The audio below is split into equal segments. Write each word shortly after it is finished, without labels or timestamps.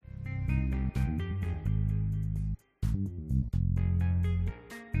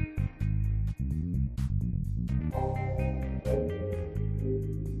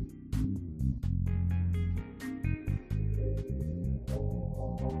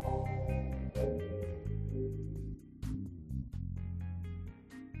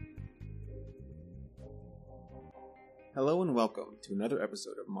Hello and welcome to another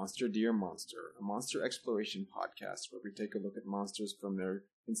episode of Monster Dear Monster, a monster exploration podcast where we take a look at monsters from their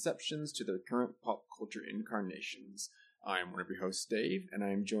conceptions to their current pop culture incarnations. I am one of your hosts, Dave, and I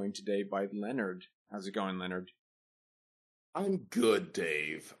am joined today by Leonard. How's it going, Leonard? I'm good,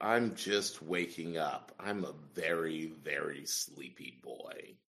 Dave. I'm just waking up. I'm a very, very sleepy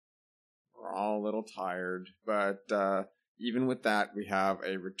boy. We're all a little tired, but even with that, we have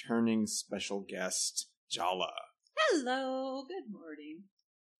a returning special guest, Jala. Hello, good morning.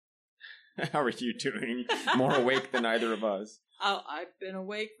 How are you doing? More awake than either of us. Oh, I've been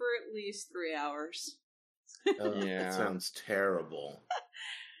awake for at least 3 hours. Yeah. That sounds terrible.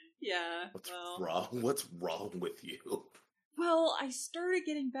 Yeah. What's wrong? What's wrong with you? Well, I started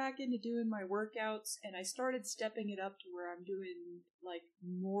getting back into doing my workouts, and I started stepping it up to where I'm doing, like,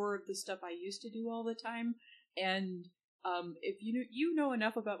 more of the stuff I used to do all the time, and if you know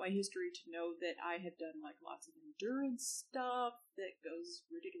enough about my history to know that I have done like lots of endurance stuff that goes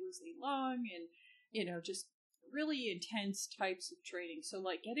ridiculously long and just really intense types of training. So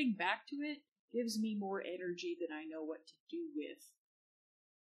like getting back to it gives me more energy than I know what to do with.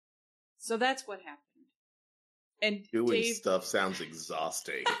 So that's what happened. And Doing Dave... stuff sounds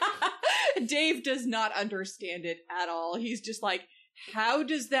exhausting. Dave does not understand it at all. He's just like, how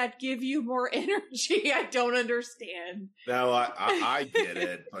does that give you more energy? I don't understand. No, I get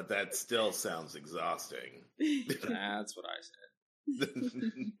it, but that still sounds exhausting. That's what I said.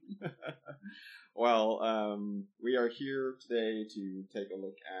 Well, we are here today to take a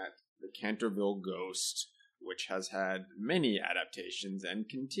look at the Canterville Ghost, which has had many adaptations and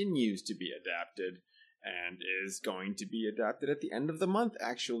continues to be adapted, and is going to be adapted at the end of the month,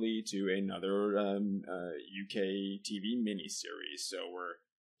 actually, to another UK TV miniseries. So we're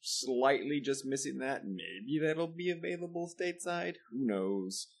slightly just missing that. Maybe that'll be available stateside. Who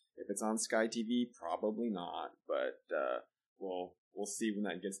knows? If it's on Sky TV, probably not. But we'll see when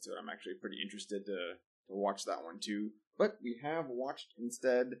that gets to it. I'm actually pretty interested to watch that one too. But we have watched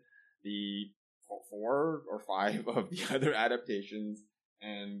instead the 4 or 5 of the other adaptations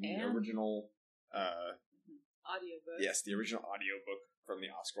and the original. Audiobook. Yes, the original audiobook from the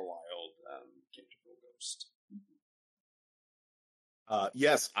Oscar Wilde Canterville Ghost.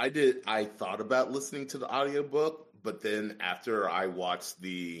 Yes, I did. I thought about listening to the audiobook, but then after I watched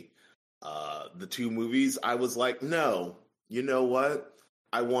the 2 movies, I was like, no, you know what?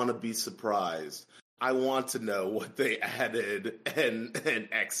 I want to be surprised. I want to know what they added and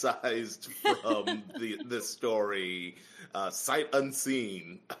excised from the story, sight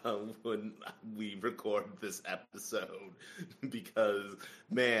unseen, when we record this episode. Because,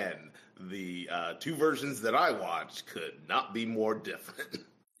 man, the 2 versions that I watched could not be more different.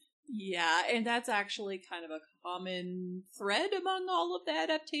 Yeah, and that's actually kind of a common thread among all of the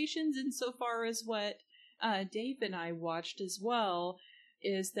adaptations insofar as what Dave and I watched as well.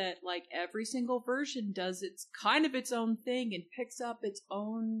 Is that like every single version does its own thing and picks up its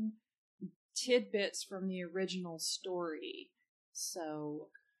own tidbits from the original story. So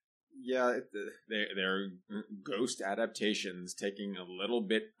yeah, they're ghost adaptations, taking a little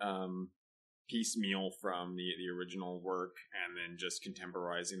bit piecemeal from the original work and then just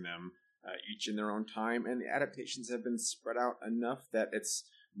contemporizing them each in their own time. And the adaptations have been spread out enough that it's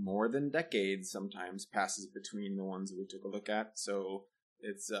more than decades sometimes passes between the ones that we took a look at. So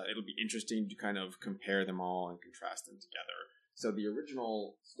it'll be interesting to kind of compare them all and contrast them together. So the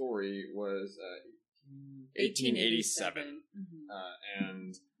original story was 1887,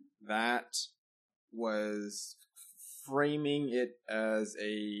 and that was framing it as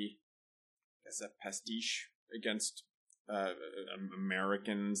a pastiche against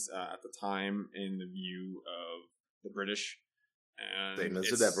Americans at the time in the view of the British. And same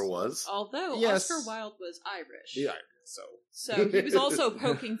as it ever was. Although yes. Oscar Wilde was Irish. Yeah, so he was also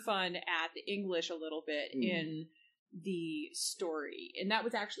poking fun at the English a little bit in the story. And that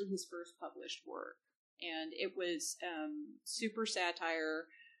was actually his first published work. And it was super satire,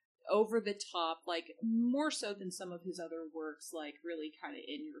 over the top, like more so than some of his other works, like really kind of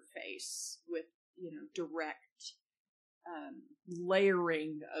in your face with, direct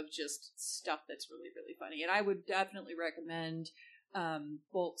layering of just stuff that's really, really funny. And I would definitely recommend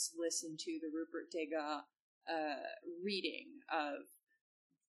folks listen to the Rupert Degas reading of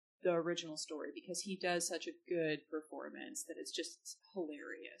the original story, because he does such a good performance that it's just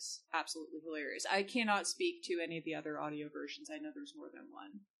hilarious. Absolutely hilarious. I cannot speak to any of the other audio versions. I know there's more than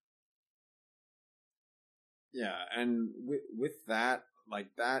one. Yeah, and with that,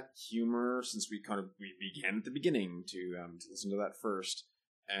 like that humor, since we began at the beginning to listen to that first,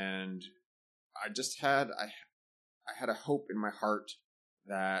 and I just had I had a hope in my heart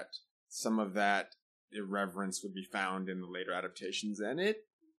that some of that irreverence would be found in the later adaptations, and it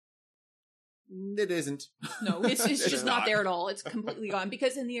isn't. No, it's just not there at all. It's completely gone,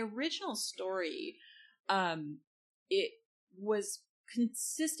 because in the original story, it was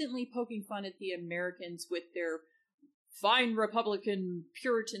consistently poking fun at the Americans with their fine Republican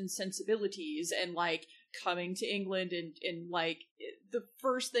Puritan sensibilities, and like coming to England, and like the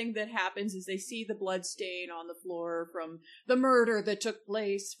first thing that happens is they see the blood stain on the floor from the murder that took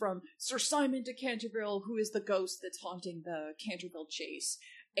place from Sir Simon de Canterville, who is the ghost that's haunting the Canterville Chase.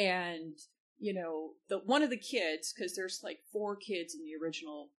 And you know, one of the kids, because there's like 4 kids in the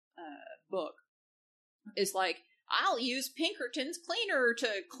original book, is like, I'll use Pinkerton's cleaner to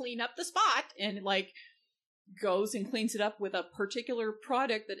clean up the spot, and like goes and cleans it up with a particular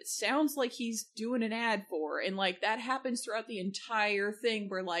product that it sounds like he's doing an ad for, and like that happens throughout the entire thing,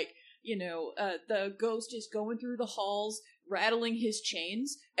 where like, you know, the ghost is going through the halls rattling his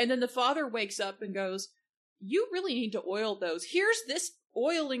chains, and then the father wakes up and goes, you really need to oil those. Here's this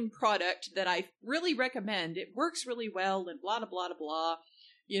oiling product that I really recommend. It works really well, and blah, blah, blah, blah.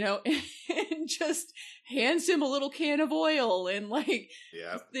 You know, and just hands him a little can of oil, and like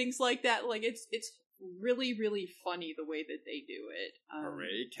things like that. Like it's really, really funny the way that they do it.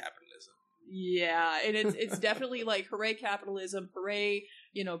 Hooray capitalism! Yeah, and it's definitely like hooray capitalism, hooray,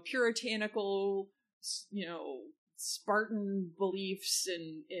 you know, puritanical, you know, Spartan beliefs,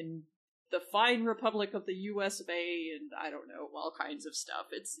 in the fine republic of the US of A, and I don't know, all kinds of stuff.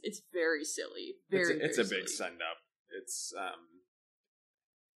 It's very silly. It's a big send up. It's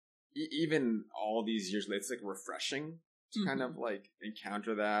even all these years later, it's like refreshing to kind of like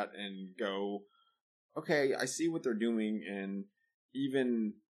encounter that and go, okay, I see what they're doing, and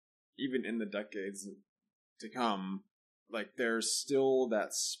even in the decades to come, like there's still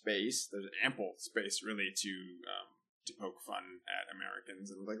that space. There's ample space, really, to poke fun at Americans,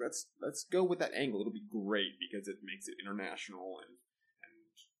 and like let's go with that angle. It'll be great because it makes it international and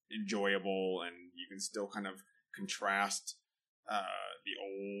enjoyable, and you can still kind of contrast the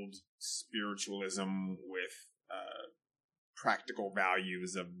old spiritualism with practical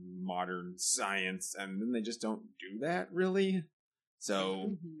values of modern science, and then they just don't do that, really.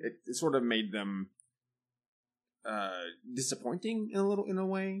 So it sort of made them disappointing in a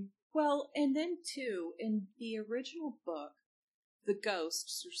way. Well, and then too, in the original book, the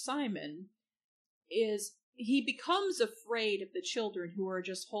ghost, Sir Simon, he becomes afraid of the children who are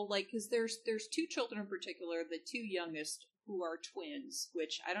just because there's 2 children in particular, the 2 youngest, who are twins,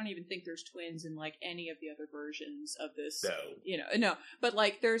 which I don't even think there's twins in like any of the other versions of this. No. You know, no. But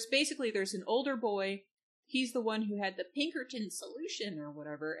like there's an older boy. He's the one who had the Pinkerton solution or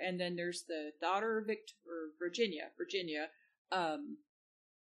whatever, and then there's the daughter Virginia.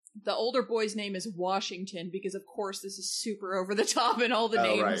 The older boy's name is Washington, because of course this is super over the top and all the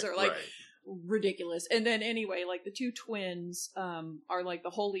names are like ridiculous. And then anyway, like the 2 twins are like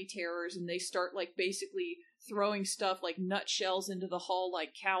the holy terrors, and they start like basically throwing stuff like nutshells into the hall,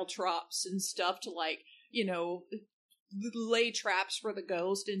 like caltrops and stuff, to like, you know, lay traps for the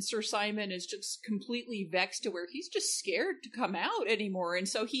ghost. And Sir Simon is just completely vexed to where he's just scared to come out anymore, and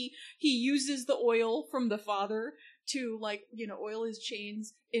so he uses the oil from the father to, like, you know, oil his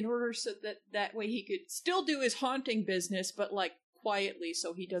chains in order so that way he could still do his haunting business, but like quietly,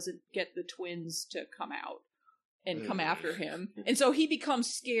 so he doesn't get the twins to come out and come after him. And so he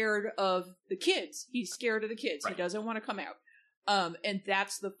becomes scared of the kids. He's scared of the kids. Right. He doesn't want to come out. And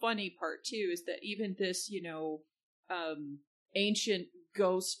that's the funny part too, is that even this, you know, ancient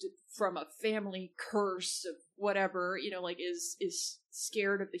ghost from a family curse of whatever, you know, like is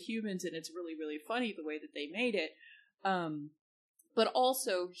scared of the humans, and it's really, really funny the way that they made it. But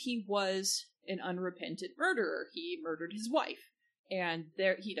also he was an unrepentant murderer. He murdered his wife. And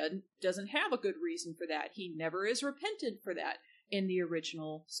he doesn't have a good reason for that. He never is repentant for that in the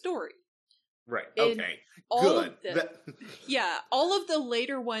original story. Right. Okay. Good. Yeah. All of the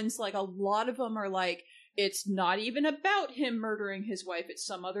later ones, like a lot of them are like, it's not even about him murdering his wife. It's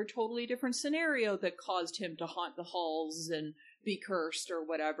some other totally different scenario that caused him to haunt the halls and be cursed or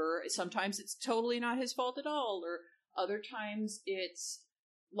whatever. Sometimes it's totally not his fault at all. Or other times it's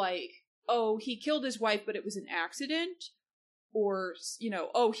like, oh, he killed his wife, but it was an accident. Or, you know,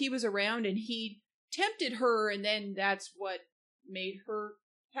 oh, he was around and he tempted her, and then that's what made her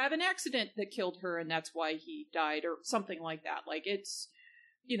have an accident that killed her and that's why he died or something like that. Like, it's,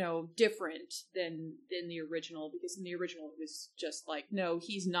 different than the original, because in the original it was just like, no,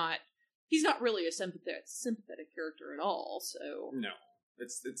 he's not really a sympathetic character at all. So no,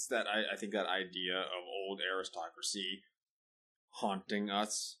 it's that I think that idea of old aristocracy haunting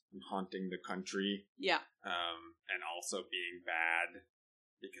us and haunting the country, yeah, and also being bad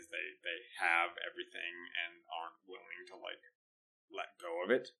because they have everything and aren't willing to like let go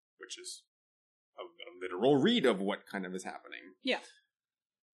of it, which is a literal read of what kind of is happening. Yeah.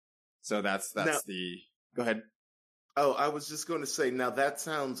 So that's now, go ahead. Oh, I was just going to say, now that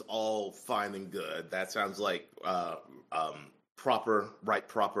sounds all fine and good. That sounds like proper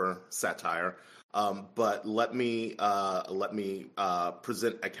satire. But let me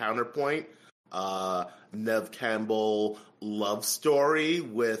present a counterpoint. Nev Campbell love story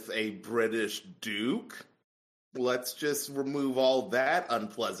with a British Duke. Let's just remove all that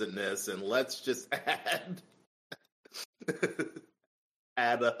unpleasantness and let's just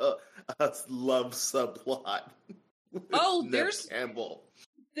add a love subplot. Oh, Nev Campbell.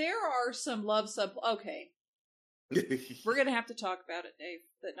 There are some love Okay. We're going to have to talk about it, Dave.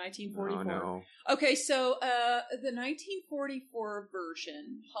 The 1944. Oh, no. Okay, so the 1944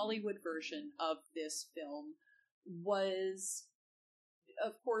 version, Hollywood version of this film was,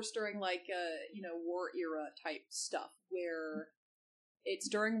 of course, during like war era type stuff, where it's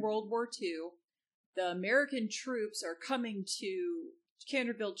during World War II. The American troops are coming to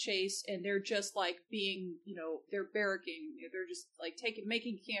Canterville Chase, and they're just like being, they're barracking. They're just like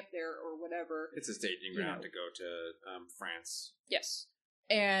making camp there or whatever. It's a staging ground to go to France. Yes.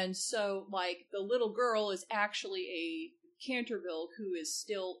 And so, like, the little girl is actually a Canterville who is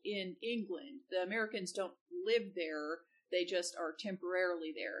still in England. The Americans don't live there. They just are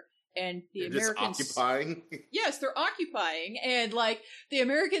temporarily there. And the They're Americans... just occupying? Yes, they're occupying. And, like, the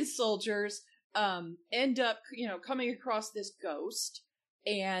American soldiers end up, coming across this ghost.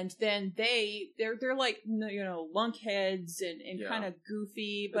 And then they're like, lunkheads and kind of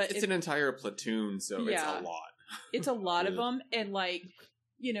goofy. But it's an entire platoon, so it's a lot. It's a lot of them. And, like,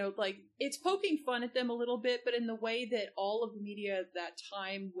 it's poking fun at them a little bit, but in the way that all of the media at that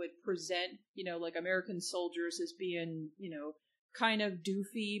time would present, like American soldiers as being, kind of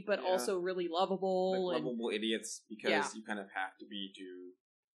doofy, but also really lovable. Like lovable idiots, because you kind of have to be to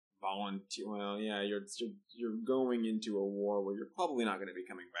volunteer. Well, yeah, you're going into a war where you're probably not going to be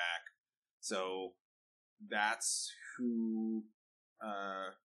coming back. So that's who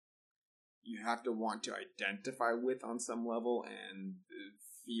you have to want to identify with on some level and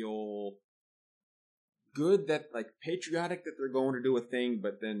feel good that, like, patriotic that they're going to do a thing,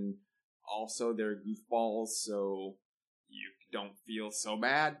 but then also they're goofballs, so you don't feel so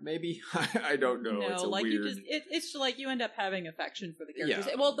bad, maybe? I don't know. No, it's like weird... it's like you end up having affection for the characters.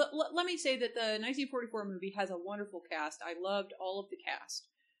 Yeah. Well, let me say that the 1944 movie has a wonderful cast. I loved all of the cast.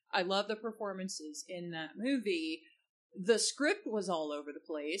 I love the performances in that movie. The script was all over the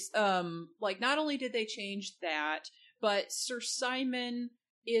place. Like, not only did they change that, but Sir Simon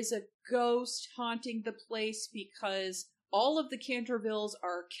is a ghost haunting the place because all of the Cantervilles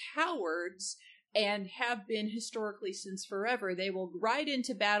are cowards and have been historically since forever. They will ride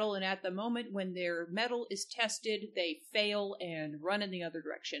into battle, and at the moment when their mettle is tested, they fail and run in the other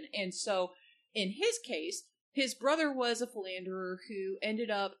direction. And so, in his case, his brother was a philanderer who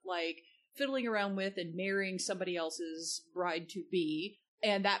ended up, like, fiddling around with and marrying somebody else's bride-to-be,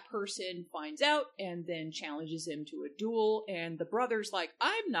 and that person finds out and then challenges him to a duel, and the brother's like,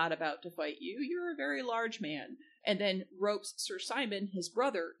 I'm not about to fight you, you're a very large man, and then ropes Sir Simon, his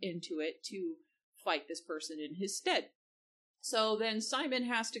brother, into it to fight this person in his stead. So then Simon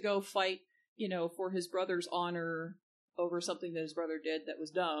has to go fight, for his brother's honor over something that his brother did that was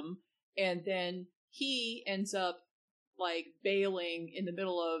dumb, and then he ends up, like, bailing in the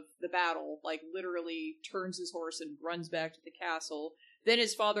middle of the battle, like, literally turns his horse and runs back to the castle. Then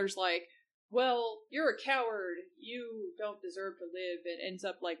his father's like, well, you're a coward, you don't deserve to live, and ends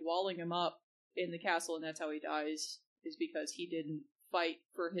up, like, walling him up in the castle, and that's how he dies, is because he didn't fight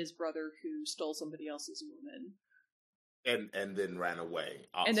for his brother who stole somebody else's woman. And then ran away.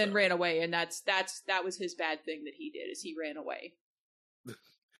 Also. And then ran away, and that was his bad thing that he did, is he ran away.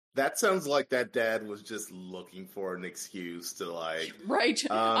 That sounds like that dad was just looking for an excuse to, like... Right.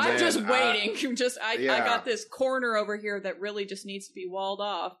 I'm just waiting. I got this corner over here that really just needs to be walled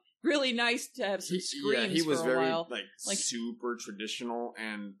off. Really nice to have some screens he was for a very, while. like super traditional,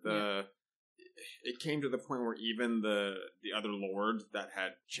 and it came to the point where even the other lord that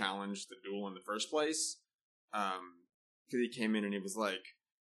had challenged the duel in the first place, because he came in and he was like,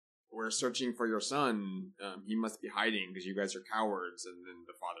 we're searching for your son. He must be hiding because you guys are cowards. And then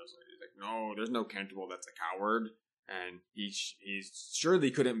the father's like, no, there's no Canterville that's a coward. And he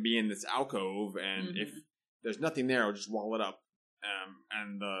surely couldn't be in this alcove. And if there's nothing there, I'll just wall it up.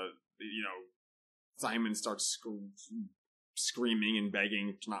 And Simon starts screaming and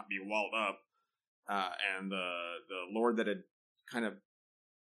begging to not be walled up. And the Lord that had kind of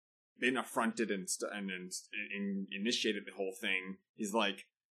been affronted and initiated the whole thing, he's like,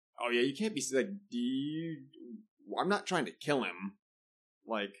 oh yeah, you can't be like, I'm not trying to kill him.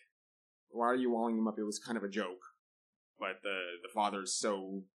 Like, why are you walling him up? It was kind of a joke. But the father's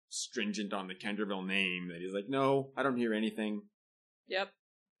so stringent on the Canterville name that he's like, no, I don't hear anything. Yep.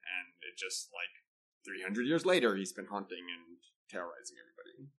 And it just, 300 years later, he's been haunting and terrorizing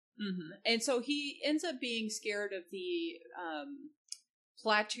everybody. Mm-hmm. And so he ends up being scared of the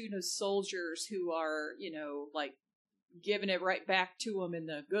platoon of soldiers who are, giving it right back to him in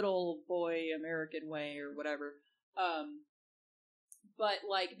the good old boy American way or whatever. But,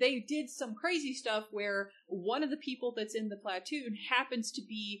 they did some crazy stuff where one of the people that's in the platoon happens to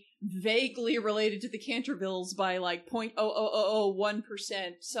be vaguely related to the Cantervilles by,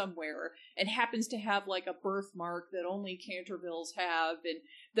 0.00001% somewhere, and happens to have, a birthmark that only Cantervilles have, and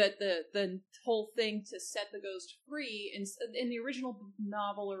that the whole thing to set the ghost free, in the original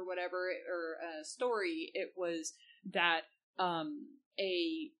novel or whatever, or story, it was that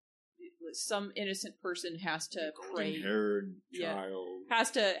some innocent person has to pray. Golden-haired child.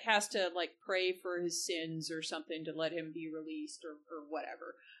 Has to pray for his sins or something to let him be released or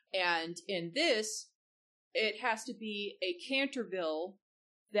whatever. And in this, it has to be a Canterville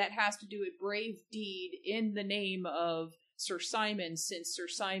that has to do a brave deed in the name of Sir Simon, since Sir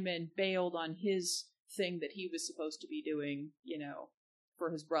Simon bailed on his thing that he was supposed to be doing,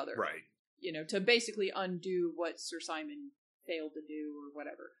 for his brother. Right. To basically undo what Sir Simon failed to do or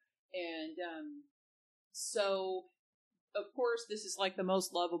whatever. And so, of course, this is the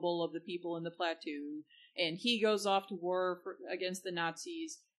most lovable of the people in the platoon, and he goes off to war against the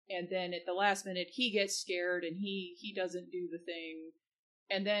Nazis, and then at the last minute he gets scared and he doesn't do the thing.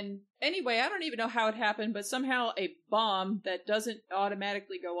 And then, anyway, I don't even know how it happened, but somehow a bomb that doesn't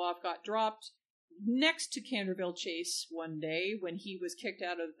automatically go off got dropped next to Canterville Chase one day when he was kicked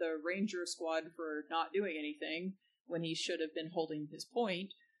out of the Ranger Squad for not doing anything when he should have been holding his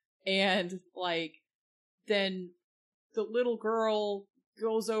point. And, then the little girl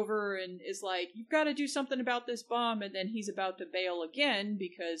goes over and is like, you've got to do something about this bomb, and then he's about to bail again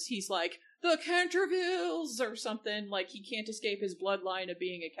because he's like, the Cantervilles, or something, he can't escape his bloodline of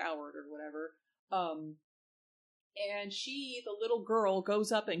being a coward or whatever. And the little girl,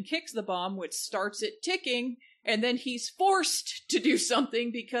 goes up and kicks the bomb, which starts it ticking, and then he's forced to do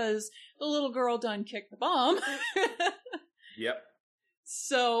something because the little girl done kicked the bomb. Yep.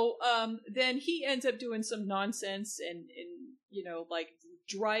 So, then he ends up doing some nonsense and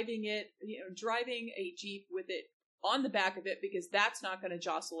driving a Jeep with it on the back of it because that's not going to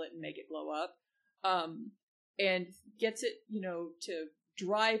jostle it and make it blow up. And gets it, to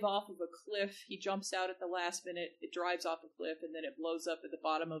drive off of a cliff. He jumps out at the last minute, it drives off a cliff, and then it blows up at the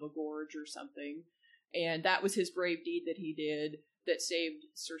bottom of a gorge or something. And that was his brave deed that he did that saved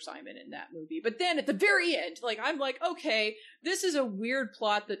Sir Simon in that movie. But then at the very end, I'm like, okay, this is a weird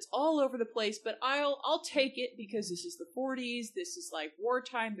plot that's all over the place, but I'll take it because this is the 40s, this is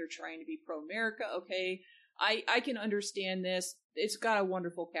wartime, they're trying to be pro-America, okay, I can understand this, it's got a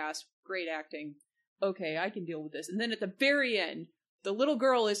wonderful cast, great acting, okay, I can deal with this. And then at the very end, the little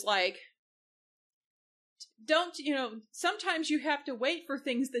girl is like, sometimes you have to wait for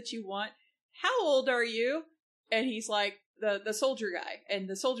things that you want. How old are you? And he's like, the soldier guy. And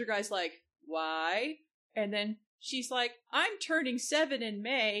the soldier guy's like, why? And then she's like, I'm turning 7 in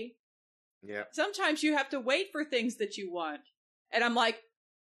May. Yeah. Sometimes you have to wait for things that you want. And I'm like,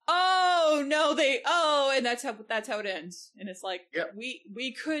 oh, no, and that's how it ends. And it's like, yep.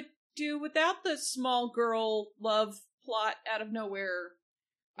 we could do without the small girl love plot out of nowhere.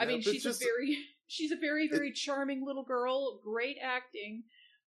 I mean, she's a very, very charming little girl, great acting.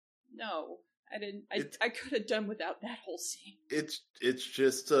 No, I didn't. I could have done without that whole scene. It's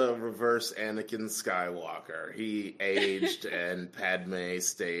just a reverse Anakin Skywalker. He aged and Padme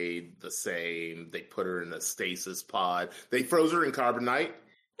stayed the same. They put her in a stasis pod. They froze her in carbonite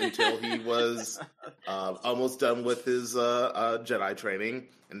until he was almost done with his Jedi training,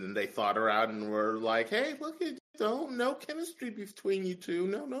 and then they thawed her out and were like, "Hey, look, no chemistry between you two.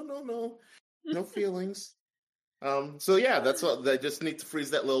 No feelings." So yeah, that's what they just need to freeze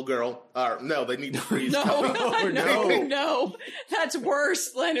that little girl. No, they need to freeze. No, that's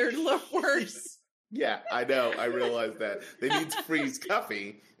worse, Leonard. Look worse. Yeah, I know. I realize that. They need to freeze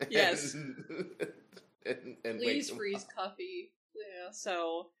Cuffy. Yes. And Please wake him freeze up. Cuffy. Yeah.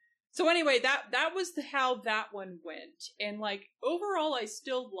 So anyway, that was how that one went, and like overall, I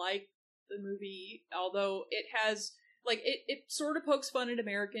still like the movie, although it has like it sort of pokes fun at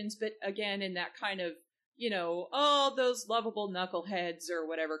Americans, but again in that kind of oh, those lovable knuckleheads or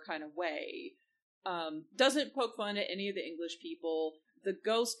whatever kind of way. Doesn't poke fun at any of the English people. The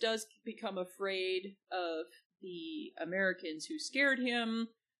ghost does become afraid of the Americans who scared him,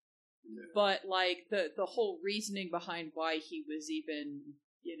 but like the whole reasoning behind why he was even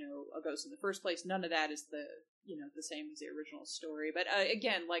a ghost in the first place, none of that is the same as the original story. But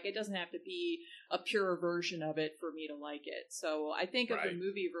again, like it doesn't have to be a pure version of it for me to like it. So I think of the Right.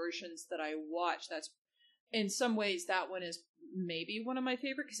 movie versions that I watch, that's in some ways that one is maybe one of my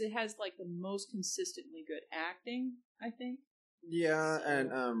favorite because it has like the most consistently good acting, I think. Yeah, So-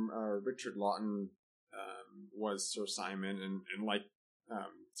 and Richard Lawton was Sir Simon, and like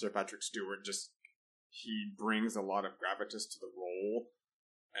Sir Patrick Stewart, just he brings a lot of gravitas to the role,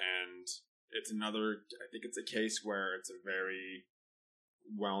 and it's another. I think it's a case where it's a very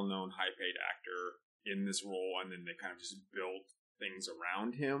well-known, high-paid actor in this role, and then they kind of just built things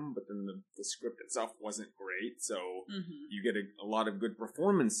around him, but then the script itself wasn't great, so you get a lot of good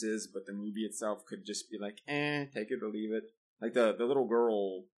performances, but the movie itself could just be like, take it or leave it. Like the little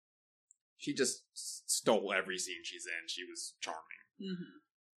girl, she just stole every scene she's in. She was charming. Mm-hmm.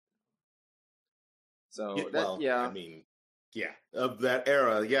 So I mean, yeah, of that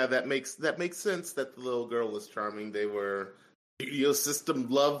era, yeah, that makes sense that the little girl was charming. They were studio system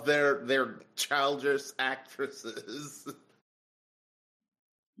loved their childish actresses.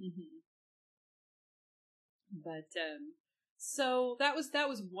 Mm-hmm. But so that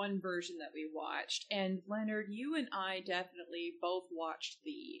was one version that we watched, and Leonard, you and I definitely both watched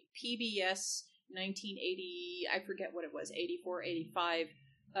the PBS 1980, I forget what it was, 84, 85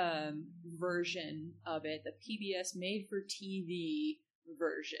 version of it, the PBS made for TV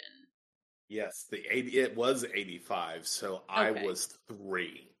version. Yes, it was 85, so I Okay. was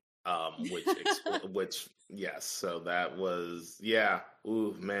 3. Which yes, so that was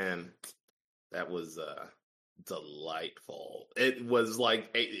ooh man, that was delightful. It was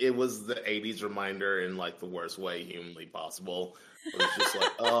like it was the 80s reminder in like the worst way humanly possible. It was just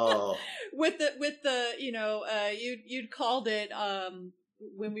like, oh, with the you'd called it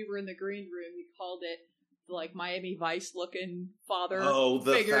when we were in the green room, you called it like Miami Vice looking father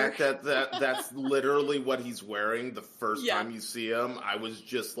the figure. fact that's literally what he's wearing the first Yeah. time you see him. I was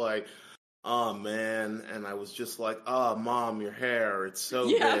just like, oh man, and I was just like, oh mom, your hair, it's so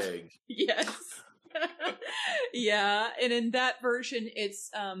big. Yes. Yeah, and in that version it's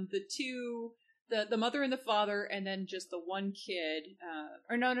the two, the mother and the father, and then just the one kid,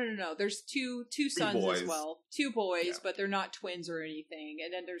 or no, there's two sons as well, 2 boys, Yeah. but they're not twins or anything,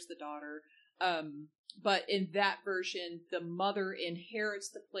 and then there's the daughter. But in that version, the mother inherits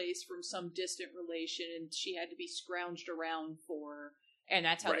the place from some distant relation, and she had to be scrounged around for, and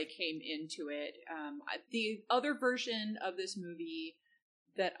that's how Right. they came into it. The other version of this movie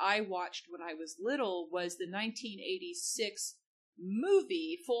that I watched when I was little was the 1986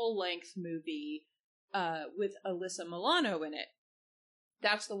 movie, full-length movie, with Alyssa Milano in it.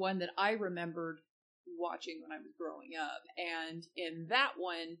 That's the one that I remembered watching when I was growing up. And in that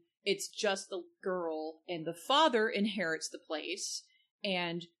one, it's just the girl, and the father inherits the place,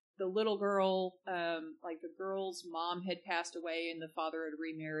 and the little girl, like the girl's mom had passed away and the father had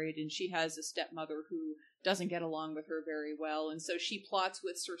remarried, and she has a stepmother who doesn't get along with her very well, and so she plots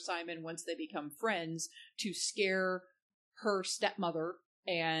with Sir Simon once they become friends to scare her stepmother,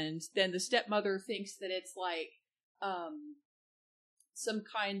 and then the stepmother thinks that it's like some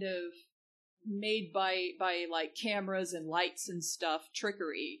kind of made by like cameras and lights and stuff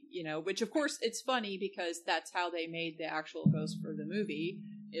trickery, which of course it's funny because that's how they made the actual ghost for the movie,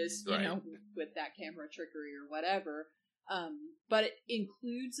 is Right. with that camera trickery or whatever. But it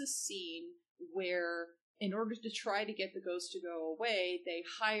includes a scene where, in order to try to get the ghost to go away, they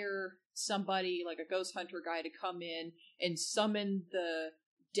hire somebody like a ghost hunter guy to come in and summon the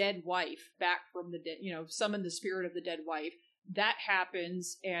dead wife back from the dead, summon the spirit of the dead wife. That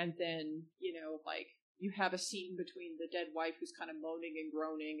happens, and then, like, you have a scene between the dead wife who's kind of moaning and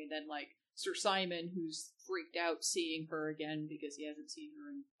groaning, and then, like, Sir Simon, who's freaked out seeing her again because he hasn't seen her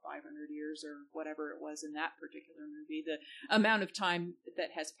in 500 years or whatever it was in that particular movie. The amount of time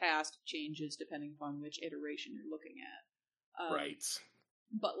that has passed changes depending upon which iteration you're looking at. Right.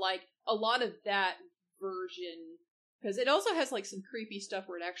 But, like, a lot of that version, because it also has like some creepy stuff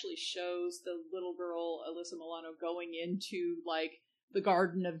where it actually shows the little girl Alyssa Milano going into like the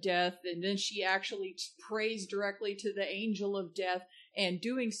Garden of Death, and then she actually prays directly to the Angel of Death, and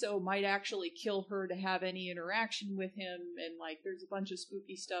doing so might actually kill her to have any interaction with him, and like there's a bunch of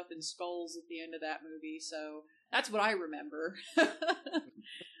spooky stuff and skulls at the end of that movie, so that's what I remember.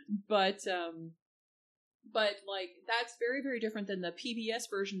 But like that's very, very different than the PBS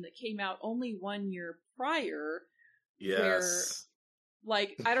version that came out only 1 year prior. Yes. Where,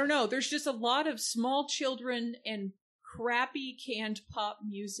 like, I don't know, there's just a lot of small children and crappy canned pop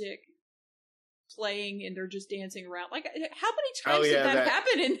music playing, and they're just dancing around. Like, how many times did that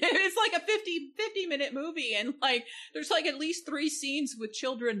happen? And it's like a 50-minute movie, and like there's like at least 3 scenes with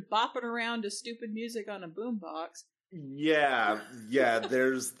children bopping around to stupid music on a boombox. Yeah.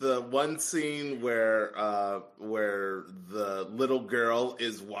 There's the one scene where the little girl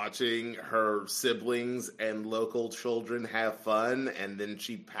is watching her siblings and local children have fun, and then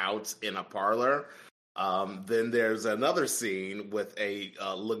she pouts in a parlor. Then there's another scene with a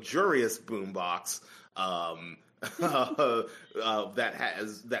luxurious boombox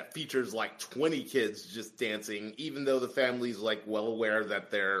that features like 20 kids just dancing, even though the family's like well aware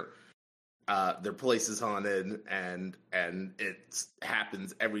that their place is haunted, and it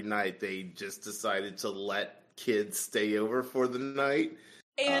happens every night. They just decided to let kids stay over for the night.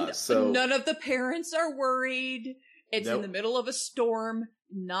 And so none of the parents are worried. It's in the middle of a storm.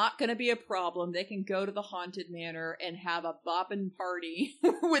 Not going to be a problem. They can go to the haunted manor and have a bopping party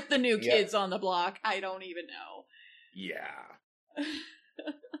with the new kids on the block. I don't even know. Yeah.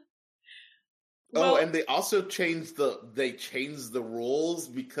 Well, and they also changed the rules,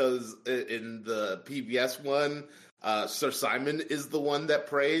 because in the PBS one, Sir Simon is the one that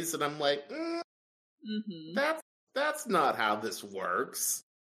prays, and I'm like, that's not how this works.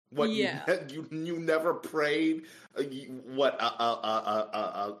 You never prayed? A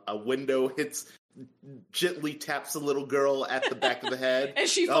window gently taps a little girl at the back of the head, and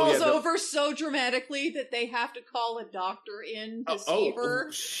she falls over so dramatically that they have to call a doctor in to see her.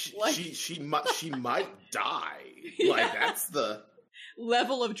 She might die. Like, that's the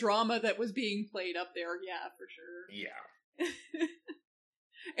level of drama that was being played up there. Yeah, for sure. Yeah.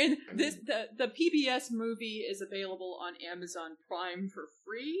 And the PBS movie is available on Amazon Prime for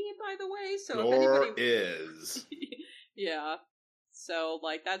free, by the way. So if anybody is. Yeah. So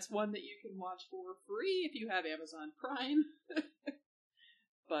like that's one that you can watch for free if you have Amazon Prime.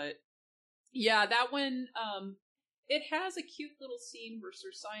 But yeah, that one it has a cute little scene where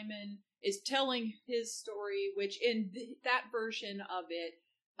Sir Simon is telling his story, which in that version of it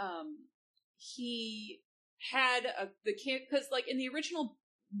he had because like in the original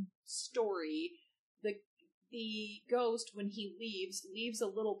story, the ghost, when he leaves a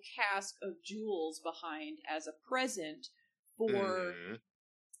little cask of jewels behind as a present for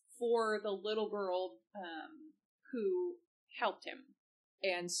the little girl who helped him.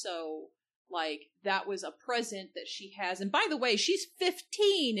 And so like that was a present that she has. And by the way, she's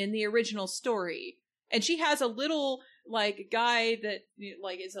 15 in the original story, and she has a little like guy that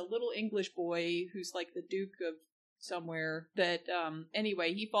like is a little English boy who's like the Duke of somewhere that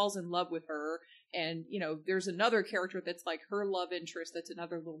anyway he falls in love with her, and you know there's another character that's like her love interest that's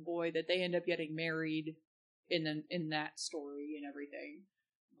another little boy that they end up getting married in that story and everything.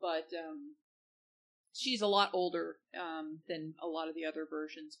 But she's a lot older than a lot of the other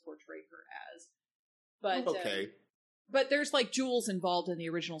versions portray her as. But okay. But there's like jewels involved in the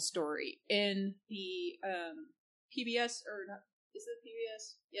original story. In the PBS, or not, is it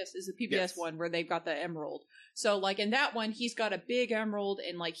PBS? Yes, is the PBS one where they've got the emerald. So like in that one, he's got a big emerald,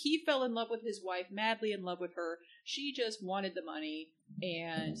 and like he fell in love with his wife, madly in love with her. She just wanted the money,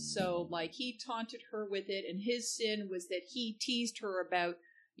 and so like he taunted her with it, and his sin was that he teased her about,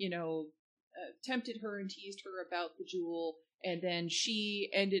 tempted her and teased her about the jewel, and then she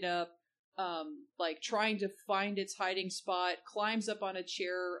ended up like trying to find its hiding spot, climbs up on a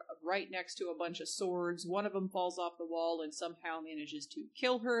chair right next to a bunch of swords. One of them falls off the wall and somehow manages to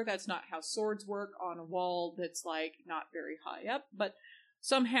kill her. That's not how swords work on a wall that's like not very high up, but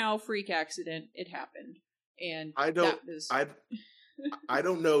somehow, freak accident, it happened. And I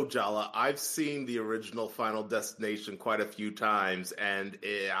don't know, Jala. I've seen the original Final Destination quite a few times, and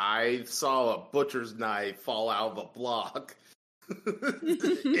I saw a butcher's knife fall out of a block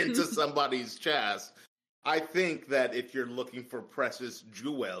into somebody's chest. I think that if you're looking for precious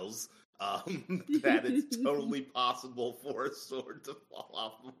jewels, that it's totally possible for a sword to fall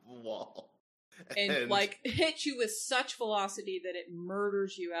off of a wall. And like hit you with such velocity that it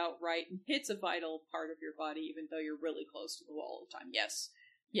murders you outright and hits a vital part of your body, even though you're really close to the wall all the time. Yes.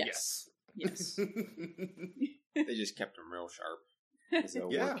 They just kept them real sharp. It's a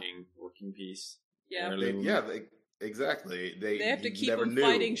working piece. Yeah. exactly. They have to you keep never them knew.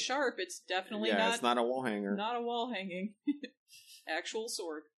 fighting sharp. It's definitely it's not a wall hanger. not a wall hanging. Actual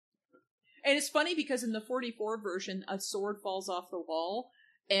sword. And it's funny because in the 44 version, a sword falls off the wall,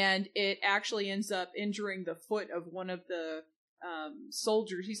 and it actually ends up injuring the foot of one of the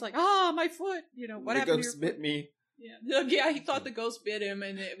soldiers. He's like, my foot! You know, what happened to your ghost bit foot? me. Yeah. Yeah, he thought the ghost bit him,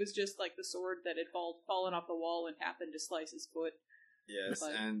 and it was just like the sword that had fallen off the wall and happened to slice his foot. Yes,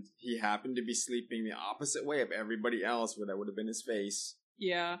 But- and he happened to be sleeping the opposite way of everybody else, where that would have been his face.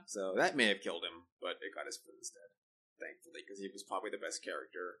 Yeah. So that may have killed him, but it got his foot instead. Thankfully, because he was probably the best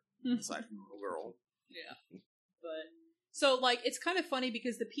character, aside from Little Girl. Yeah. But so like it's kind of funny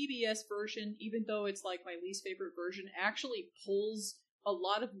because the PBS version, even though it's like my least favorite version, actually pulls a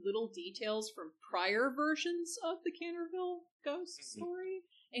lot of little details from prior versions of the Canterville ghost story,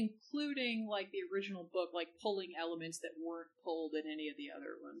 including like the original book, like pulling elements that weren't pulled in any of the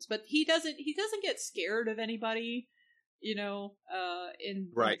other ones. But he doesn't get scared of anybody, you know, in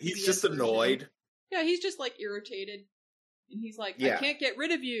Right. the He's PBS just version. annoyed. Yeah, he's just like irritated. And he's like, Yeah. I can't get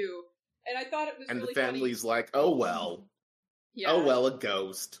rid of you. And I thought it was And really the family's funny. like, oh well. Yeah. Oh well, a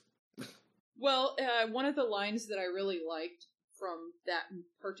ghost. Well, one of the lines that I really liked from that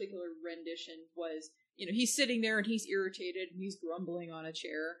particular rendition was, you know, he's sitting there and he's irritated and he's grumbling on a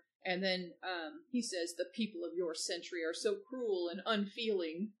chair. And then he says, the people of your century are so cruel and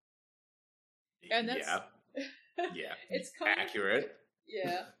unfeeling. And that's... Yeah. it's kind Accurate. of...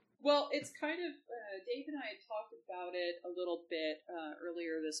 Yeah. Well, it's kind of... Dave and I had talked about it a little bit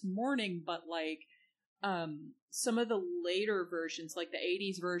earlier this morning, but like some of the later versions, like the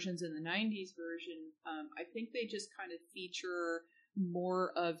 80s versions and the 90s version, I think they just kind of feature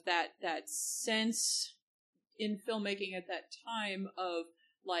more of that sense in filmmaking at that time of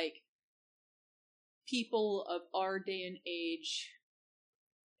like people of our day and age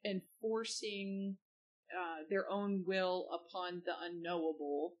enforcing their own will upon the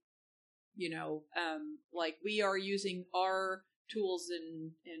unknowable. You know, like we are using our tools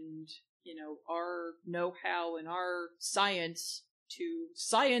and you know, our know-how and our science to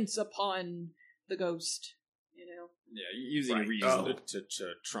science upon the ghost, you know? Yeah, using Right. reason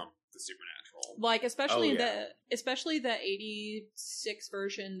to trump the supernatural. Like, especially yeah. especially the 86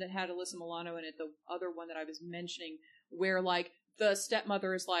 version that had Alyssa Milano in it, the other one that I was mentioning, where like the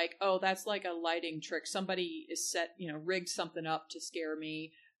stepmother is like, oh, that's like a lighting trick. Somebody is rigged something up to scare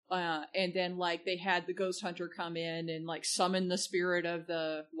me. And then like they had the ghost hunter come in and like summon the spirit of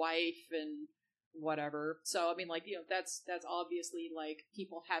the wife and whatever. So I mean, like, you know, that's obviously like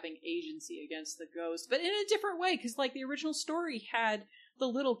people having agency against the ghost, but in a different way, because like the original story had the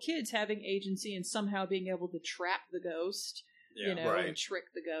little kids having agency and somehow being able to trap the ghost, Yeah, and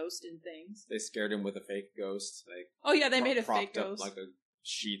trick the ghost and things. They scared him with a fake ghost. They made a fake propped up ghost. like a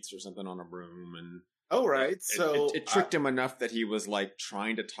sheets or something on a broom, and Oh, right. So it tricked him enough that he was like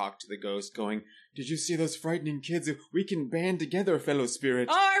trying to talk to the ghost, going, "Did you see those frightening kids? We can band together, fellow spirit."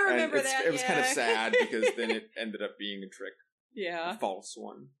 Oh, I remember And that. It was kind of sad because then it ended up being a trick, Yeah, a false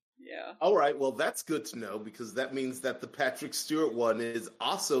one. yeah. all right, well, that's good to know because that means that the Patrick Stewart one is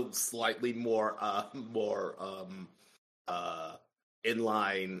also slightly more in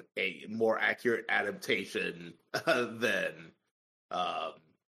line, a more accurate adaptation than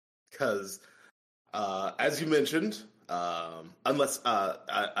because as you mentioned, unless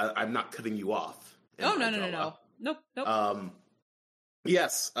I'm not cutting you off. Oh, no. Nope.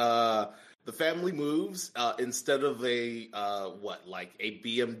 Yes, the family moves instead of a a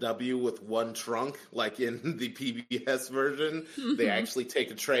BMW with one trunk, like in the PBS version. They actually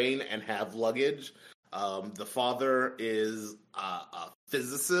take a train and have luggage. The father is a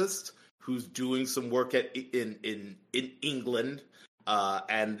physicist who's doing some work in England.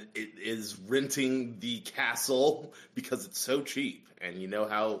 And it is renting the castle because it's so cheap, and you know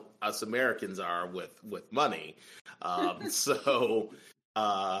how us Americans are with money. So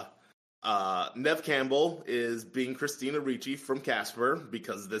Nev Campbell is being Christina Ricci from Casper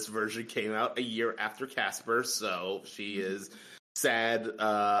because this version came out a year after Casper, so she is sad.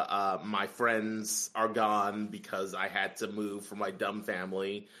 My friends are gone because I had to move for my dumb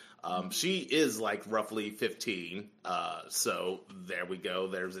family. She is like roughly 15, so there we go.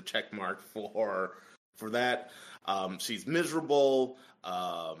 There's a check mark for that. She's miserable.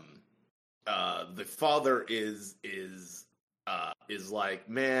 The father is like,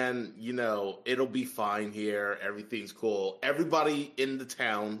 man, you know, it'll be fine here. Everything's cool. Everybody in the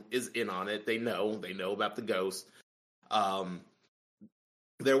town is in on it. They know about the ghost.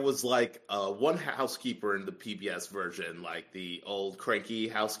 There was like one housekeeper in the PBS version, like the old cranky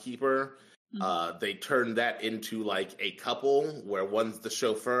housekeeper, They turned that into like a couple where one's the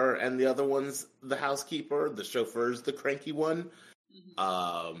chauffeur and the other one's the housekeeper. The chauffeur's the cranky one.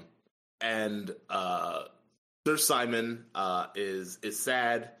 And Sir Simon is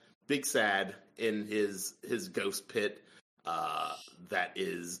sad, big sad, in his ghost pit that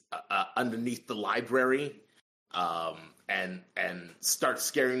is underneath the library, and starts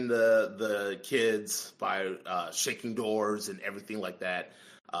scaring the kids by shaking doors and everything like that.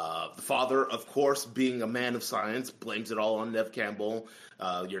 The father, of course, being a man of science, blames it all on Nev Campbell.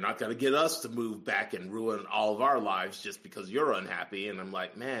 You're not going to get us to move back and ruin all of our lives just because you're unhappy. And I'm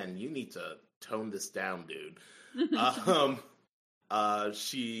like, man, you need to tone this down, dude.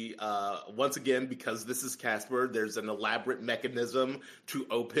 She, once again, because this is Casper, there's an elaborate mechanism to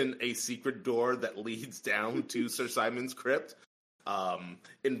open a secret door that leads down to Sir Simon's crypt,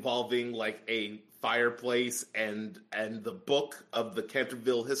 involving like a fireplace and the book of the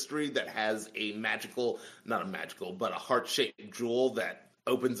Canterville history that has a heart-shaped jewel that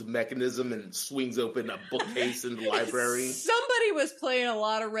opens a mechanism and swings open a bookcase in the library. Somebody was playing a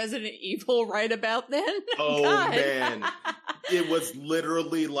lot of Resident Evil right about then. Oh, God. man. It was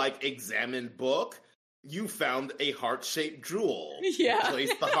literally like examine book. You found a heart-shaped jewel. Yeah.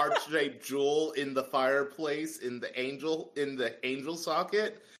 Place the heart-shaped jewel in the fireplace in the angel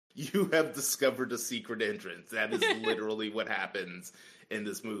socket. You have discovered a secret entrance. That is literally what happens in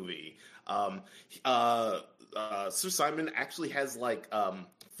this movie. Sir Simon actually has like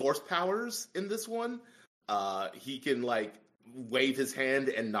force powers in this one. He can like wave his hand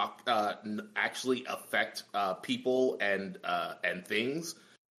and actually affect people and things,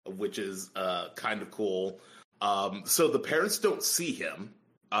 which is kind of cool. So the parents don't see him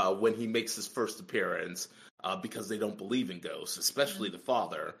when he makes his first appearance because they don't believe in ghosts, especially the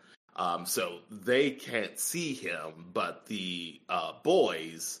father. So they can't see him, but the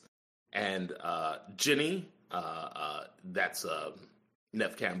boys and Ginny, that's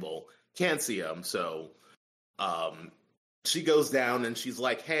Nev Campbell, can see him. So she goes down and she's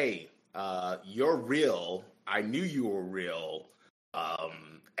like, hey, you're real. I knew you were real.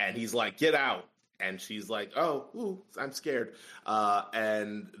 And he's like, get out. And she's like, oh, I'm scared.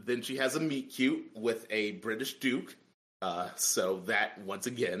 And then she has a meet cute with a British Duke. So that, once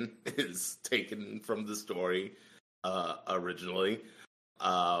again, is taken from the story originally.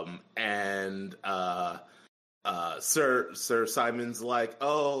 Sir Simon's like,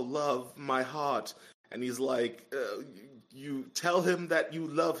 oh, love, my heart. And he's like, you tell him that you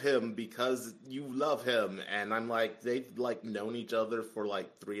love him because you love him. And I'm like, they've like known each other for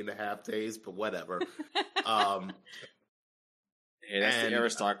like 3.5 days, but whatever. Hey, that's the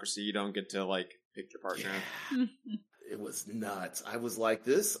aristocracy. You don't get to like pick your partner. Yeah. It was nuts. I was like,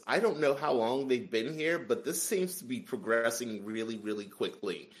 I don't know how long they've been here, but this seems to be progressing really, really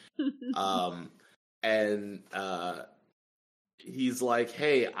quickly. He's like,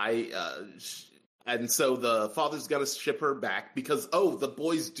 hey, and so the father's gonna ship her back because, the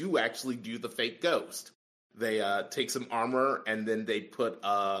boys do actually do the fake ghost. They take some armor and then they put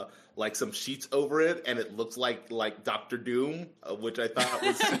like some sheets over it, and it looks like Dr. Doom, which I thought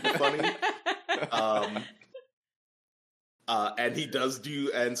was super funny.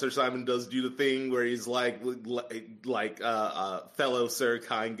 And Sir Simon does do the thing where he's like fellow Sir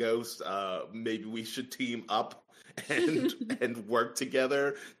Kind Ghost, maybe we should team up and work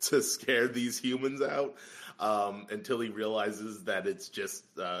together to scare these humans out, until he realizes that it's just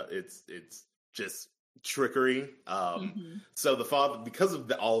trickery. So the father, because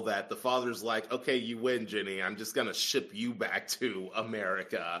of all that, the father's like, okay, you win, Ginny. I'm just gonna ship you back to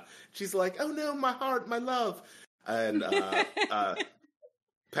America. She's like, oh no, my heart, my love. And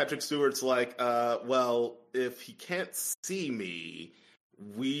Patrick Stewart's like, well, if he can't see me,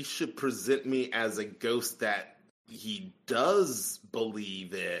 we should present me as a ghost that he does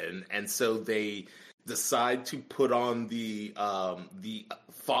believe in. And so they decide to put on the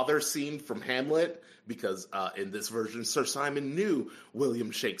father scene from Hamlet, because in this version, Sir Simon knew William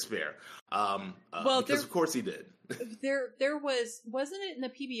Shakespeare. Because of course he did. There wasn't it in the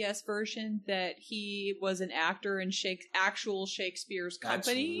PBS version that he was an actor in actual Shakespeare's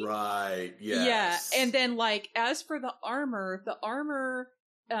company? That's right. Yes. Yeah, and then like as for the armor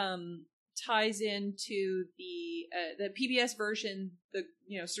ties into the PBS version.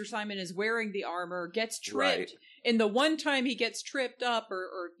 Sir Simon is wearing the armor, gets tripped, right. And the one time he gets tripped up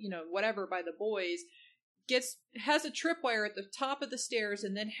or whatever by the boys, has a tripwire at the top of the stairs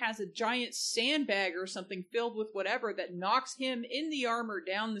and then has a giant sandbag or something filled with whatever that knocks him in the armor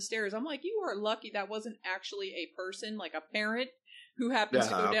down the stairs. I'm like, you are lucky that wasn't actually a person, like a parent who happens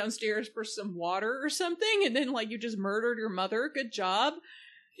to go downstairs for some water or something, and then like you just murdered your mother. Good job.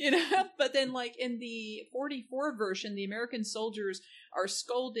 But then, like, in the 44 version, the American soldiers are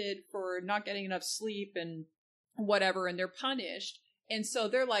scolded for not getting enough sleep and whatever, and they're punished. And so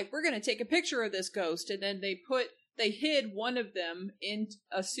they're like, we're going to take a picture of this ghost. And then they hid one of them in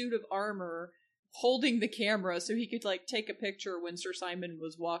a suit of armor holding the camera so he could, like, take a picture when Sir Simon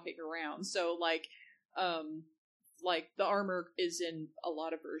was walking around. So, like the armor is in a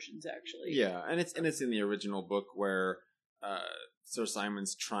lot of versions, actually. Yeah, and it's in the original book where Sir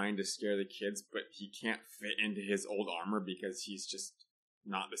Simon's trying to scare the kids, but he can't fit into his old armor because he's just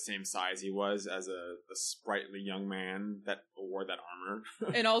not the same size he was as a sprightly young man that wore that armor.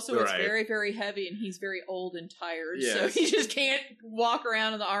 And also it's very, very heavy, and he's very old and tired, yes. So he just can't walk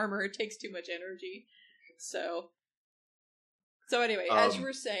around in the armor. It takes too much energy. So anyway, as you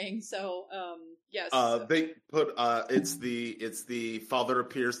were saying, yes. They put it's the father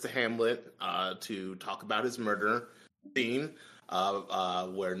appears to Hamlet to talk about his murder scene,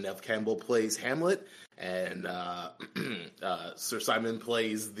 where Nev Campbell plays Hamlet, and Sir Simon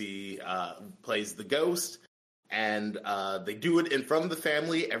plays the ghost, and they do it in front of the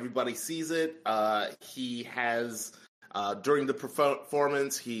family. Everybody sees it. He has during the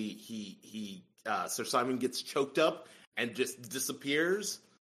performance, Sir Simon gets choked up and just disappears.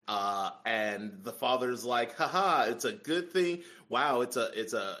 And the father's like, haha, it's a good thing. Wow,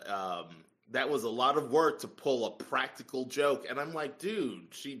 that was a lot of work to pull a practical joke. And I'm like, dude,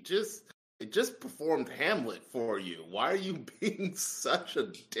 it just performed Hamlet for you. Why are you being such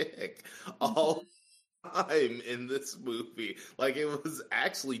a dick all time in this movie? Like, it was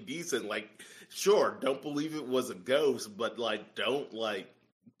actually decent. Like, sure, don't believe it was a ghost, but, like, don't, like,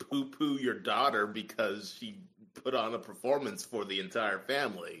 poo-poo your daughter because she put on a performance for the entire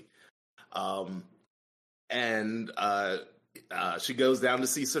family. She goes down to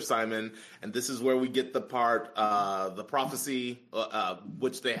see Sir Simon, and this is where we get the part, the prophecy,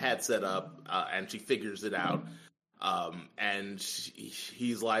 which they had set up, and she figures it out. And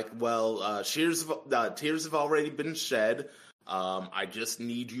he's like, well, tears have already been shed. I just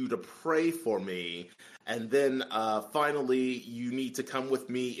need you to pray for me. And then finally, you need to come with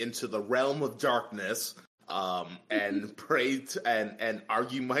me into the realm of darkness, and pray and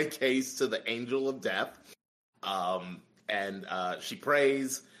argue my case to the angel of death. And she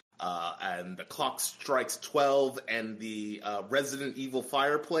prays, and the clock strikes 12, and the Resident Evil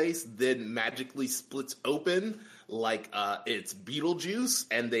fireplace then magically splits open like it's Beetlejuice,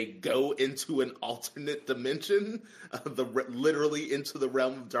 and they go into an alternate dimension, literally into the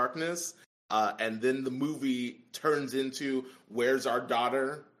realm of darkness. And then the movie turns into Where's Our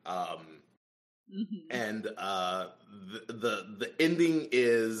Daughter? And the ending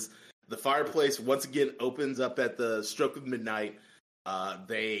is the fireplace once again opens up at the stroke of midnight.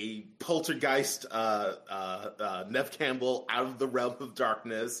 They poltergeist Nev Campbell out of the realm of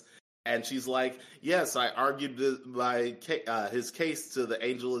darkness, and she's like, "Yes, I argued his case to the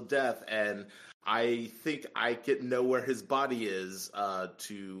angel of death, and I think I can know where his body is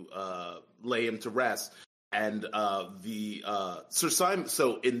to lay him to rest." And Sir Simon.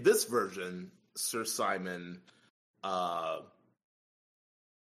 So in this version, Sir Simon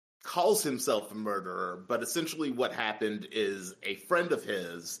calls himself a murderer, but essentially what happened is a friend of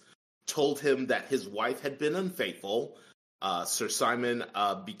his told him that his wife had been unfaithful. Sir Simon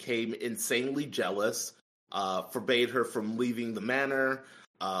became insanely jealous, forbade her from leaving the manor,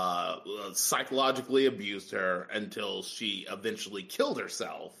 psychologically abused her until she eventually killed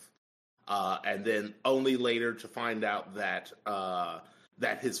herself. And then only later to find out that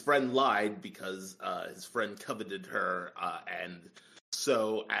his friend lied because his friend coveted her, and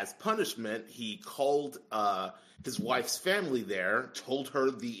so as punishment, he called his wife's family there, told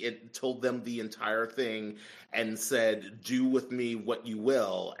them the entire thing, and said, "Do with me what you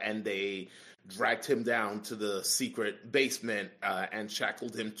will." And they dragged him down to the secret basement and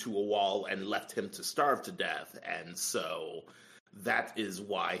shackled him to a wall and left him to starve to death. And so that is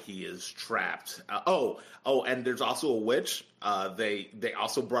why he is trapped. And there's also a witch. They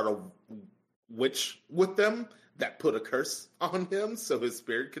also brought a witch with them that put a curse on him so his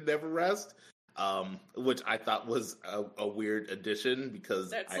spirit could never rest, which I thought was a weird addition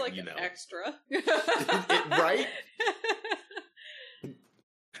because that's extra. Right?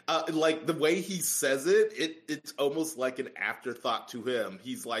 Like the way he says it's almost like an afterthought to him.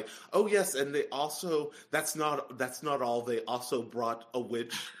 He's like, "Oh yes, and they also that's not all. They also brought a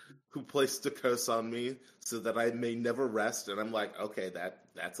witch who placed a curse on me so that I may never rest." And I'm like, okay,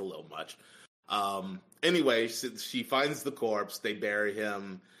 that's a little much. Anyway, she finds the corpse. They bury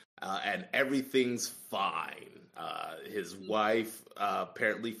him, and everything's fine. His wife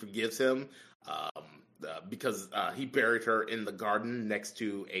apparently forgives him. because he buried her in the garden next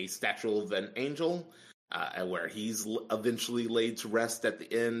to a statue of an angel, and where he's eventually laid to rest at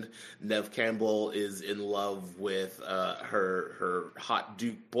the end. Nev Campbell is in love with her hot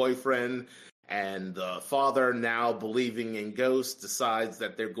Duke boyfriend, and the father, now believing in ghosts, decides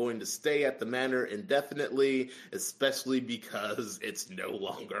that they're going to stay at the manor indefinitely, especially because it's no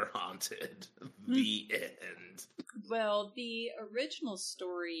longer haunted. The end. Well, the original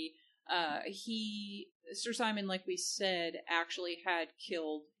story, Sir Simon, like we said, actually had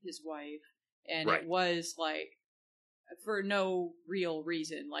killed his wife, and Right. it was like for no real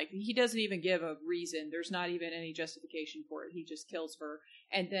reason. Like, he doesn't even give a reason. There's not even any justification for it. He just kills her.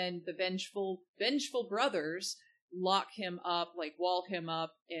 And then the vengeful brothers lock him up, like wall him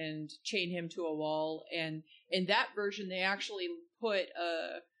up and chain him to a wall. And in that version, they actually put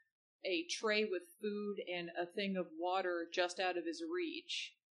a tray with food and a thing of water just out of his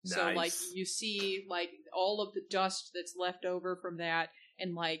reach. So, Nice. like, you see, like, all of the dust that's left over from that,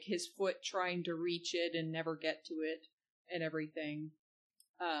 and, like, his foot trying to reach it and never get to it, and everything.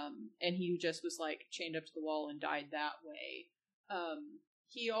 And he just was, like, chained up to the wall and died that way.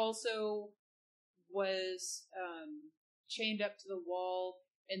 He also was chained up to the wall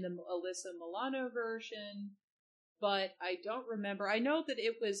in the Alyssa Milano version, but I don't remember. I know that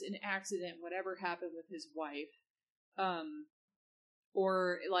it was an accident, whatever happened with his wife.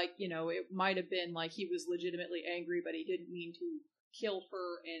 Or, like, you know, it might have been like he was legitimately angry, but he didn't mean to kill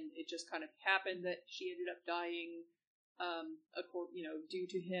her, and it just kind of happened that she ended up dying, due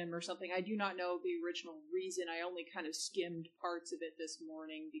to him or something. I do not know the original reason. I only kind of skimmed parts of it this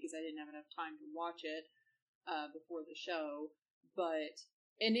morning because I didn't have enough time to watch it before the show. But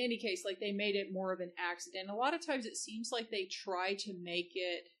in any case, like, they made it more of an accident. A lot of times it seems like they try to make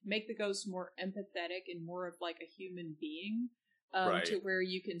the ghost more empathetic and more of like a human being. Right. To where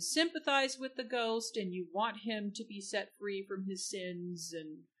you can sympathize with the ghost and you want him to be set free from his sins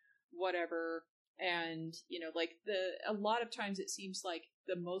and whatever. And, you know, like, a lot of times it seems like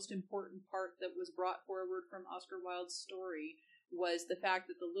the most important part that was brought forward from Oscar Wilde's story was the fact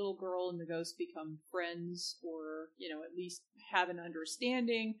that the little girl and the ghost become friends, or, you know, at least have an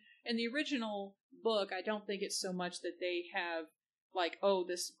understanding. In the original book, I don't think it's so much that they have, like, oh,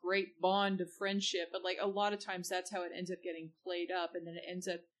 this great bond of friendship, but, like, a lot of times that's how it ends up getting played up, and then it ends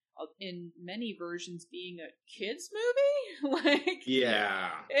up in many versions being a kids movie. Like,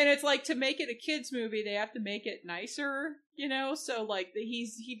 Yeah. and it's like, to make it a kids movie, they have to make it nicer, you know. So, like,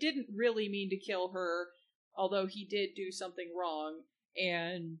 he didn't really mean to kill her, although he did do something wrong,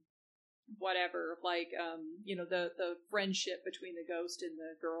 and whatever. Like, you know, the friendship between the ghost and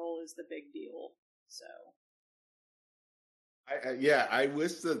the girl is the big deal. So. I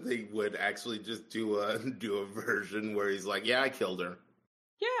wish that they would actually just do a version where he's like, yeah, I killed her.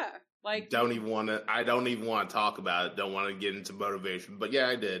 Yeah, like, I don't even want to talk about it. Don't want to get into motivation, but yeah,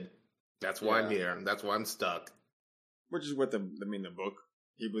 I did. That's why I'm here. That's why I'm stuck. Which is what the book.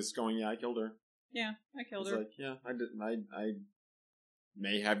 He was going, yeah, I killed her. yeah, I killed It's her. like, yeah, I didn't. I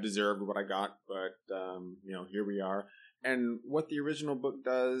may have deserved what I got, but you know, here we are. And what the original book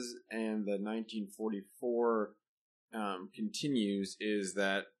does, and the 1944 continues, is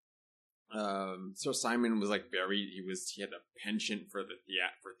that Sir Simon was like he had a penchant for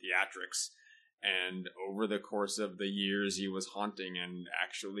theatrics, and over the course of the years he was haunting and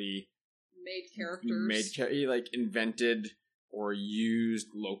actually Made characters. he like invented or used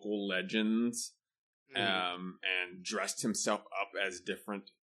local legends, and dressed himself up as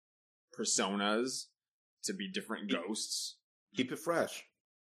different personas to be different ghosts. Keep it fresh.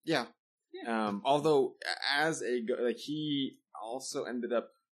 Yeah. Although as he also ended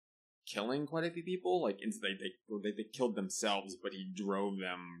up killing quite a few people. Like, they killed themselves, but he drove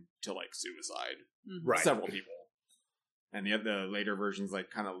them to like suicide. Mhm. Right. Several people. And the later versions like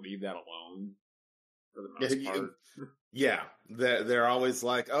kind of leave that alone for the most part. Yeah, they're always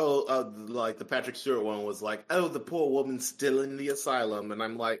like, like the Patrick Stewart one was like, oh, the poor woman's still in the asylum, and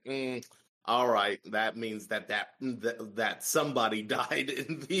I'm like, all right, that means that somebody died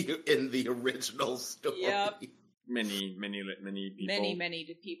in the original story. Yep. Many people.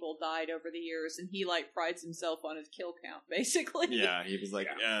 Many people died over the years, and he like prides himself on his kill count, basically. Yeah, he was like,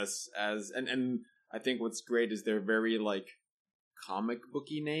 yes, and I think what's great is they're very like comic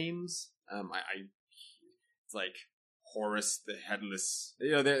booky names. It's like Horus the Headless.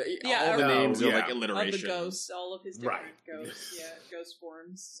 You know, all the names are like alliteration. Of the ghosts, all of his different Right. ghosts, ghost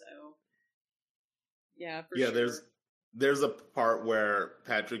forms. So, yeah, for Yeah, sure. there's a part where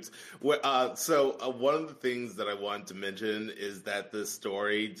Patrick's. One of the things that I wanted to mention is that this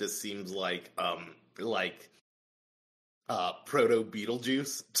story just seems like proto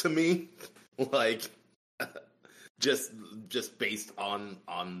Beetlejuice to me. Like, just based on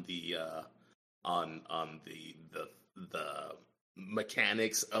the the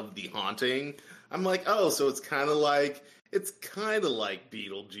mechanics of the haunting. I'm like, oh, so it's kind of like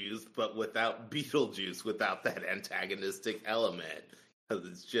Beetlejuice, but without Beetlejuice, without that antagonistic element. Because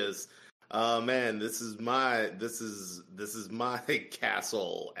it's just, oh man, this is my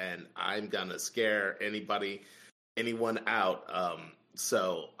castle, and I'm gonna scare anyone out.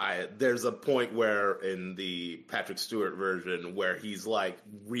 So there's a point where in the Patrick Stewart version where he's like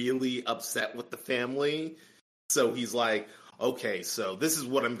really upset with the family. So he's like, okay, so this is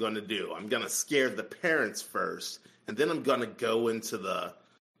what I'm going to do. I'm going to scare the parents first, and then I'm going to go into the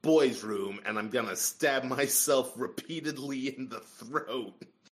boys' room, and I'm going to stab myself repeatedly in the throat.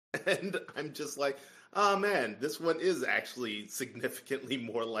 And I'm just like, oh man, this one is actually significantly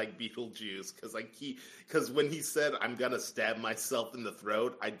more like Beetlejuice, because when he said I'm gonna stab myself in the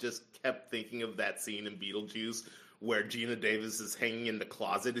throat, I just kept thinking of that scene in Beetlejuice where Gina Davis is hanging in the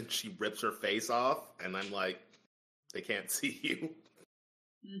closet and she rips her face off, and I'm like, they can't see you.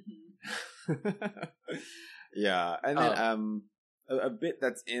 Yeah, and then a bit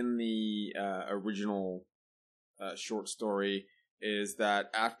that's in the original short story is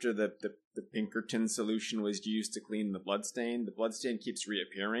that after the Pinkerton solution was used to clean the bloodstain keeps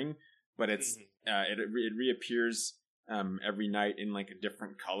reappearing, but it reappears every night in like a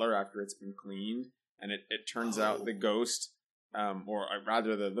different color after it's been cleaned, and it turns out the ghost, or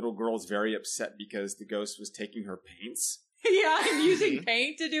rather the little girl's very upset because the ghost was taking her paints. Yeah, I'm using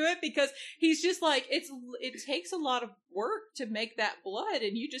paint to do it because he's just like, it takes a lot of work to make that blood,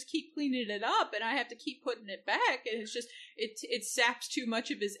 and you just keep cleaning it up, and I have to keep putting it back, and it's just, it saps too much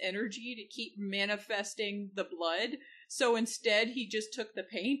of his energy to keep manifesting the blood, so instead he just took the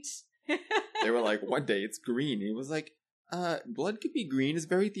paint. They were like, one day it's green. He was like, blood could be green, it's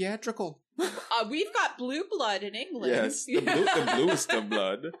very theatrical. We've got blue blood in England. Yes, the bluest of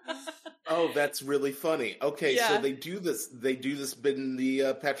blood. Oh, that's really funny. Okay, yeah. So they do this bit in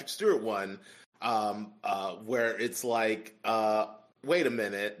the Patrick Stewart one, where it's like, wait a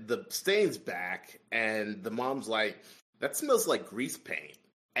minute, the stain's back, and the mom's like, that smells like grease paint.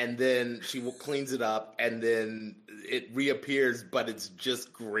 And then she cleans it up, and then it reappears, but it's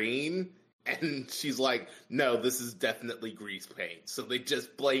just green. And she's like, no, this is definitely grease paint. So they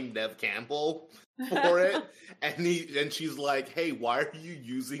just blame Nev Campbell for it. And she's like, hey, why are you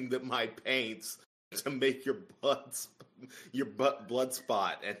using my paints to make your blood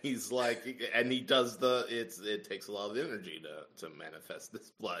spot? And he's like, and he does it takes a lot of energy to manifest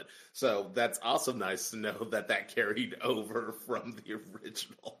this blood. So that's also nice to know that carried over from the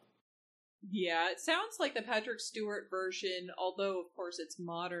original. Yeah, it sounds like the Patrick Stewart version, although of course it's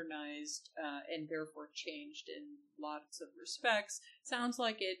modernized and therefore changed in lots of respects, sounds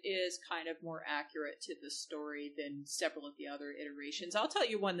like it is kind of more accurate to the story than several of the other iterations. I'll tell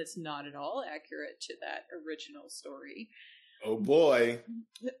you one that's not at all accurate to that original story. Oh boy.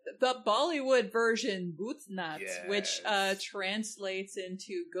 The Bollywood version, Bhootnath, yes. Which translates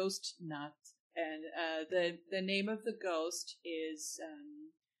into Ghost Nath. And the name of the ghost is...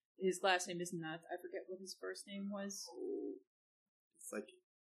 his last name is Nath. I forget what his first name was. Oh, it's like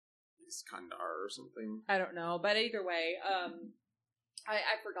Iskandar or something. I don't know, but either way, I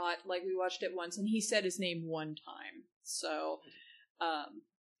forgot. Like, we watched it once, and he said his name one time. So,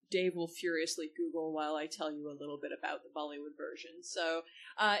 Dave will furiously Google while I tell you a little bit about the Bollywood version. So,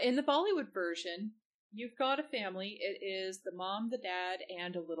 in the Bollywood version, you've got a family. It is the mom, the dad,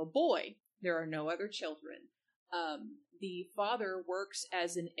 and a little boy. There are no other children. The father works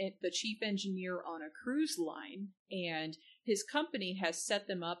as the chief engineer on a cruise line, and his company has set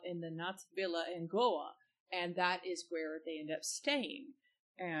them up in the Nath Villa in Goa, and that is where they end up staying.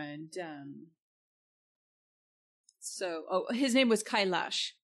 And his name was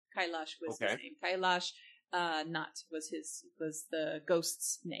Kailash. Kailash was his name. Kailash Nath was the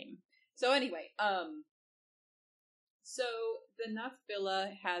ghost's name. So anyway, so the Nath Villa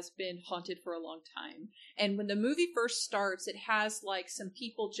has been haunted for a long time. And when the movie first starts, it has like some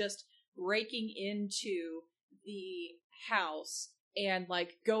people just breaking into the house and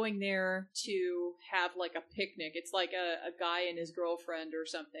like going there to have like a picnic. It's like a guy and his girlfriend or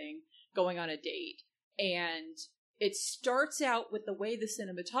something going on a date. And it starts out with the way the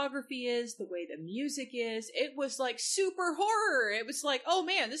cinematography is, the way the music is. It was like super horror. It was like, oh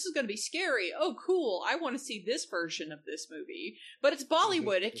man, this is going to be scary. Oh, cool. I want to see this version of this movie. But it's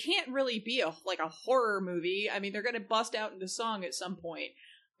Bollywood. It can't really be a horror movie. I mean, they're going to bust out into song at some point.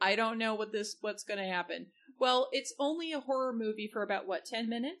 I don't know what's going to happen. Well, it's only a horror movie for about, 10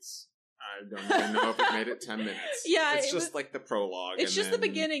 minutes? I don't even know if it made it 10 minutes. Yeah, it's just like the prologue. It's just the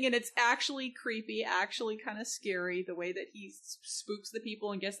beginning, and it's actually creepy, actually kind of scary, the way that he spooks the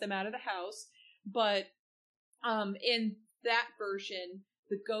people and gets them out of the house. But in that version,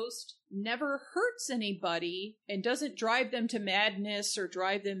 the ghost never hurts anybody and doesn't drive them to madness or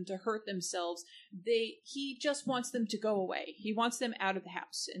drive them to hurt themselves. He just wants them to go away. He wants them out of the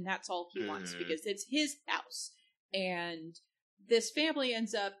house, and that's all he wants, because it's his house. And this family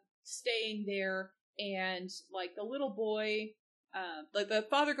ends up staying there, and like the little boy, like the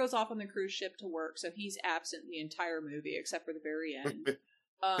father goes off on the cruise ship to work, so he's absent the entire movie except for the very end.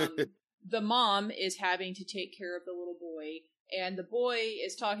 The mom is having to take care of the little boy, and the boy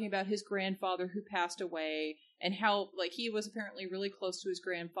is talking about his grandfather who passed away, and how like he was apparently really close to his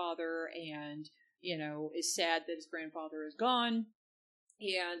grandfather, and is sad that his grandfather is gone.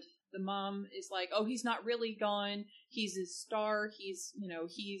 And the mom is like, oh, he's not really gone. He's a star.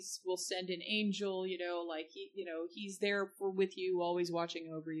 We'll send an angel, he's there with you, always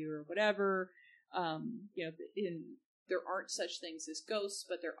watching over you or whatever. There aren't such things as ghosts,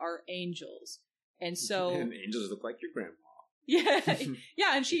 but there are angels. And so... And angels look like your grandpa. Yeah,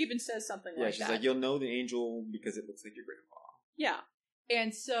 yeah, and she even says something like that. Yeah, she's like, you'll know the angel because it looks like your grandpa. Yeah.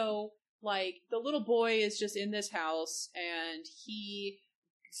 And so, like, the little boy is just in this house, and he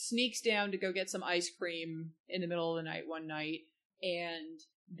sneaks down to go get some ice cream in the middle of the night one night, and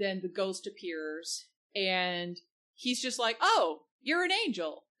then the ghost appears, and he's just like, oh, you're an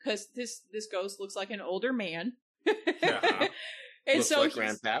angel, because this ghost looks like an older man. Yeah. And looks so like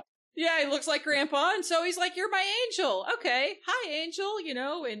Grandpa. Yeah, he looks like Grandpa, and so he's like, you're my angel. Okay, hi, angel,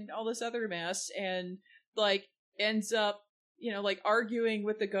 and all this other mess, and like ends up like arguing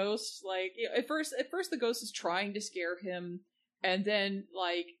with the ghost. Like at first the ghost is trying to scare him, and then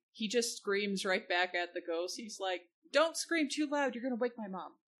like he just screams right back at the ghost. He's like, don't scream too loud, you're gonna wake my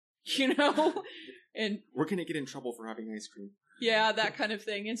mom. And we're gonna get in trouble for having ice cream. Yeah, that kind of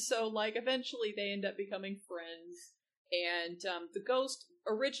thing. And so like eventually they end up becoming friends. And the ghost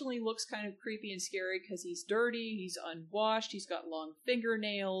originally looks kind of creepy and scary because he's dirty, he's unwashed, he's got long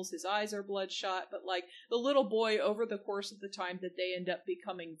fingernails, his eyes are bloodshot. But like the little boy, over the course of the time that they end up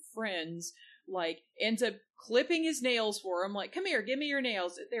becoming friends, like ends up clipping his nails for him. Like, come here, give me your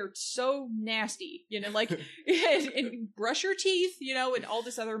nails. They're so nasty, like, and brush your teeth, and all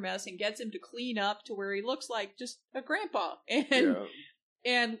this other mess, and gets him to clean up to where he looks like just a grandpa. And Yeah.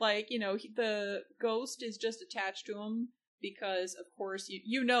 And, like, the ghost is just attached to him because, of course,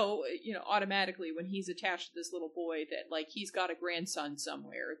 automatically when he's attached to this little boy that, like, he's got a grandson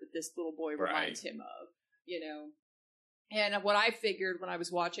somewhere that this little boy reminds him of, And what I figured when I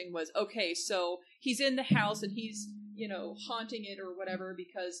was watching was, okay, so he's in the house and he's, haunting it or whatever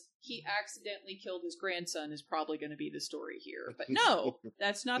because he accidentally killed his grandson is probably going to be the story here. But no,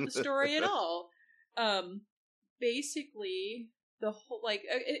 that's not the story at all. Basically... the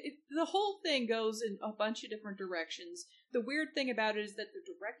whole thing goes in a bunch of different directions. The weird thing about it is that the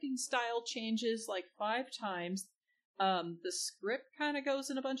directing style changes like 5 times. The script kind of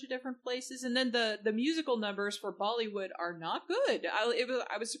goes in a bunch of different places, and then the musical numbers for Bollywood are not good. I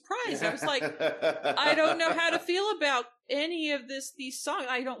was surprised. I was like, I don't know how to feel about any of these songs.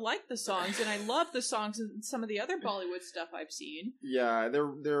 I don't like the songs, and I love the songs in some of the other Bollywood stuff I've seen. Yeah,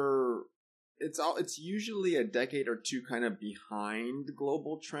 it's usually a decade or two kind of behind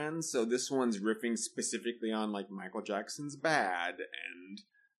global trends. So this one's riffing specifically on like Michael Jackson's Bad, and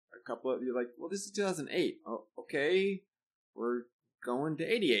a couple of you're like, well, this is 2008. Oh, okay, we're going to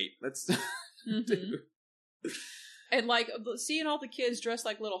 88. Let's do. And like seeing all the kids dressed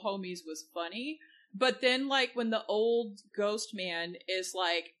like little homies was funny, but then like when the old ghost man is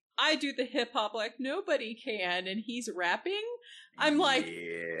like, I do the hip hop like nobody can, and he's rapping. I'm like,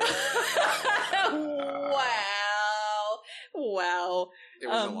 wow. It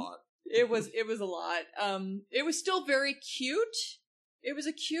was a lot. It was a lot. It was still very cute. It was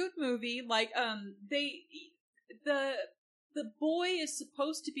a cute movie. Like, the boy is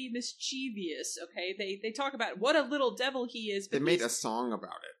supposed to be mischievous. Okay, they talk about what a little devil he is. But they made a song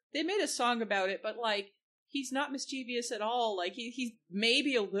about it. They made a song about it, but like he's not mischievous at all. Like he's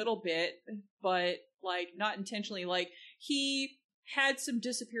maybe a little bit, but like not intentionally. Like he had some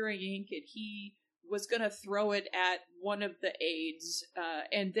disappearing ink and he was gonna throw it at one of the aides,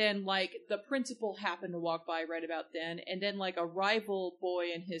 and then like the principal happened to walk by right about then, and then like a rival boy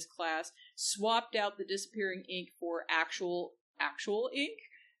in his class swapped out the disappearing ink for actual ink,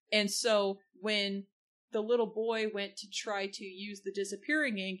 and so when the little boy went to try to use the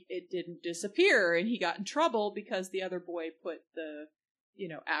disappearing ink, it didn't disappear, and he got in trouble because the other boy put the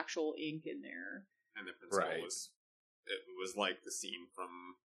actual ink in there. And the principal was like the scene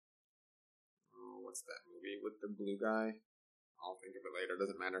from what's that movie with the blue guy? I'll think of it later.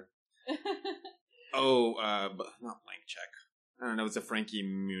 Doesn't matter. But not Blank Check. I don't know. It's a Frankie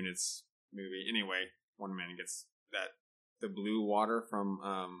Muniz movie. Anyway, one man gets the blue water from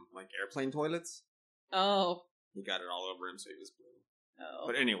like airplane toilets. Oh, he got it all over him, so he was blue. Oh,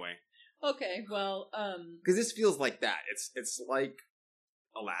 but anyway. Okay, well, because this feels like that. It's like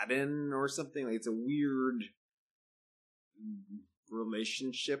Aladdin or something. Like it's a weird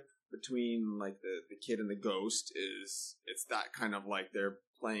relationship between like the kid and the ghost. It's that kind of like they're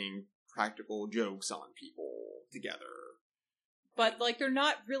playing practical jokes on people together. But like they're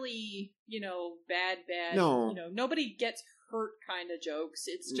not really, bad. No, nobody gets hurt kind of jokes.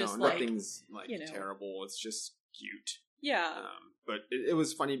 It's just nothing's like terrible. It's just cute. Yeah. But it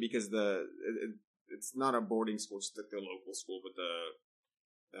was funny because it's not a boarding school, it's like the local school, but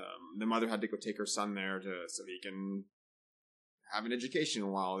the mother had to go take her son there so he can have an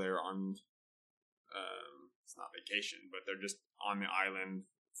education while they're on it's not vacation, but they're just on the island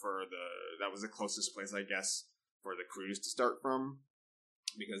that was the closest place, I guess, for the cruise to start from,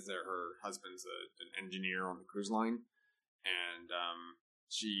 because her husband's an engineer on the cruise line, and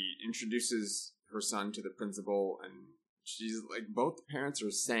she introduces her son to the principal, and she's like, both parents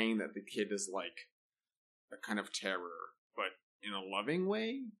are saying that the kid is like a kind of terror, but in a loving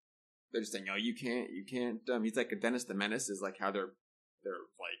way. They're just saying, "Oh, you can't." He's like a Dennis the Menace is like how they're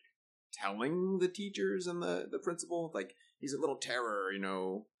like telling the teachers and the principal, like he's a little terror,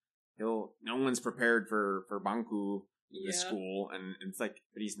 no one's prepared for Banku in this school, and it's like,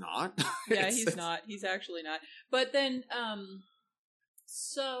 but he's not. Yeah, he's not. He's actually not. But then,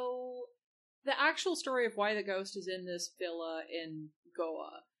 so the actual story of why the ghost is in this villa in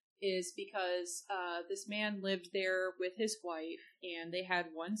Goa is because this man lived there with his wife, and they had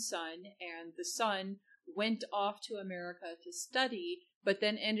one son, and the son went off to America to study, but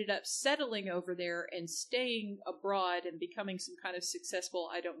then ended up settling over there and staying abroad and becoming some kind of successful,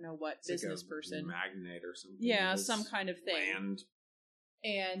 I don't know what, business person. Magnate or something. Yeah, some kind of thing. Land.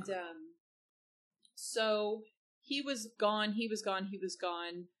 And so he was gone.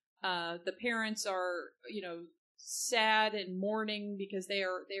 The parents are, sad and mourning because they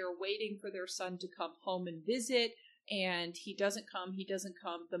are waiting for their son to come home and visit, and he doesn't come.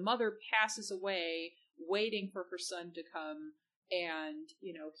 The mother passes away waiting for her son to come, and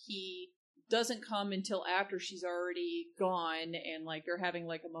he doesn't come until after she's already gone, and like they're having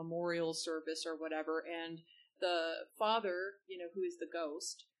like a memorial service or whatever, and the father, who is the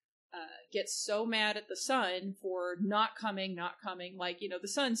ghost, gets so mad at the son for not coming. Like, the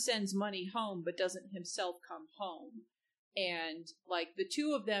son sends money home, but doesn't himself come home. And, like, the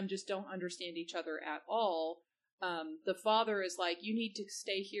two of them just don't understand each other at all. The father is like, you need to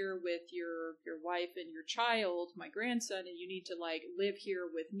stay here with your wife and your child, my grandson, and you need to, like, live here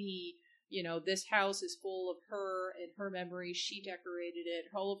with me. This house is full of her and her memories. She decorated it.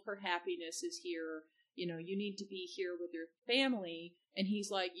 All of her happiness is here. You need to be here with your family. And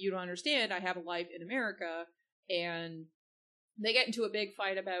he's like, you don't understand. I have a life in America. And they get into a big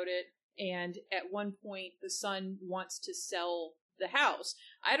fight about it. And at one point, the son wants to sell the house.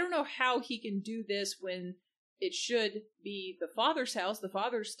 I don't know how he can do this when it should be the father's house. The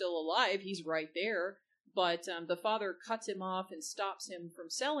father's still alive. He's right there. But the father cuts him off and stops him from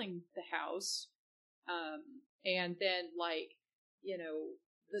selling the house. And then,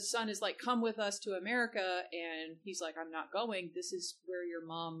 the son is like, come with us to America, and he's like, I'm not going. This is where your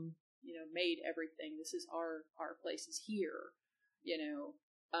mom, made everything. This is our place is here,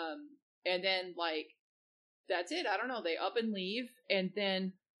 and then, like, that's it. I don't know. They up and leave, and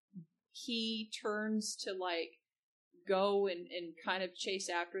then he turns to, like, go and kind of chase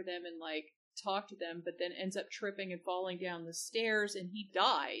after them and, like, talk to them, but then ends up tripping and falling down the stairs, and he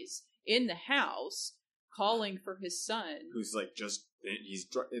dies in the house, calling for his son. Who's, like,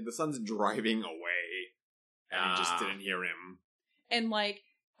 the son's driving away, and he just didn't hear him. And, like,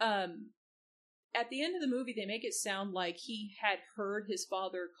 at the end of the movie, they make it sound like he had heard his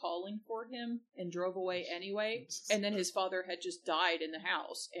father calling for him and drove away anyway, and then his father had just died in the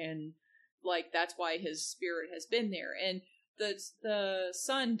house, and, like, that's why his spirit has been there. And the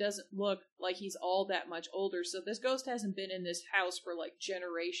son doesn't look like he's all that much older, so this ghost hasn't been in this house for, like,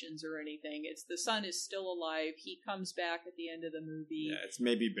 generations or anything. It's the son is still alive. He comes back at the end of the movie. Yeah, it's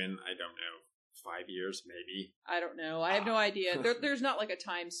maybe been, I don't know, 5 years, maybe. I don't know. I have no idea. There's not like a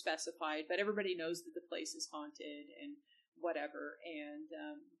time specified, but everybody knows that the place is haunted and whatever. And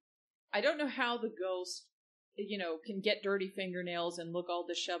I don't know how the ghost, can get dirty fingernails and look all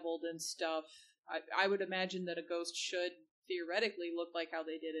disheveled and stuff. I would imagine that a ghost should theoretically look like how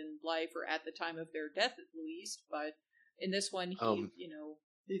they did in life or at the time of their death at least. But in this one, he,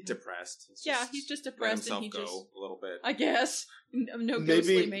 He's depressed. He's just let depressed himself and he go just, a little bit. I guess, no Maybe-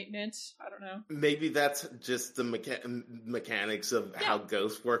 ghostly maintenance. I don't know. Maybe that's just the mechanics of how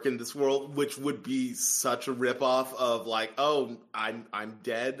ghosts work in this world, which would be such a ripoff of like, oh, I'm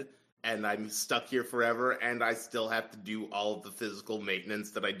dead and I'm stuck here forever, and I still have to do all of the physical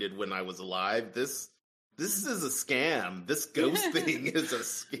maintenance that I did when I was alive. This is a scam. This ghost thing is a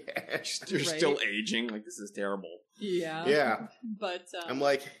scam. You're Right. still aging. Like, this is terrible. Yeah. Yeah. But I'm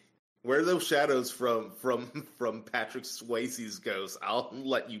like, where are those shadows from Patrick Swayze's ghost? I'll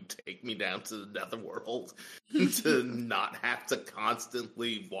let you take me down to the netherworld to not have to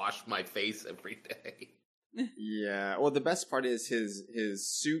constantly wash my face every day. Yeah. Well, the best part is his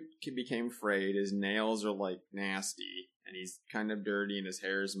suit became frayed. His nails are like nasty, and he's kind of dirty, and his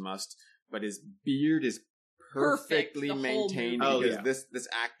hair is mussed. But his beard is perfectly the whole maintained movie. because Oh, yeah. this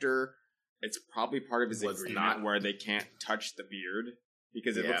actor, it's probably part of his Was agreement not- where they can't touch the beard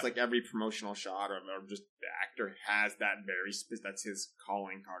because it Yeah. looks like every promotional shot or just the actor has that very that's his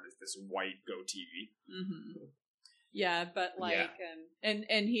calling card is this white goatee. Mm-hmm. Yeah, but like, Yeah.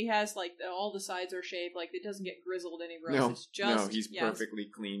 and he has like all the sides are shaved, like it doesn't get grizzled anywhere No, else. It's just no, he's perfectly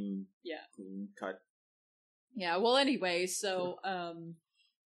clean. Yeah. Clean cut. Yeah. Well, anyway, so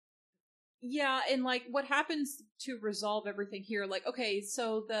yeah, and like what happens to resolve everything here? Like, okay,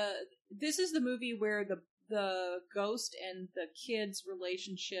 so this is the movie where the ghost and the kid's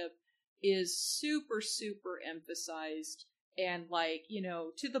relationship is super emphasized, and like, you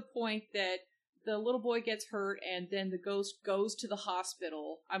know, to the point that the little boy gets hurt and then the ghost goes to the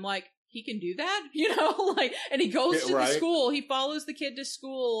hospital. I'm like, he can do that? You know, like, and he goes Yeah, to right. the school, he follows the kid to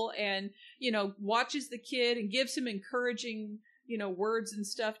school and, you know, watches the kid and gives him encouraging, you know, words and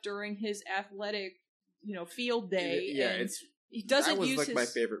stuff during his athletic, you know, field day. Yeah, and it's he doesn't that was use like his my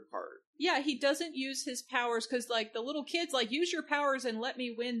favorite part. Yeah, he doesn't use his powers because like the little kid's like, use your powers and let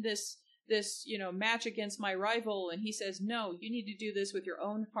me win this, you know, match against my rival. And he says, no, you need to do this with your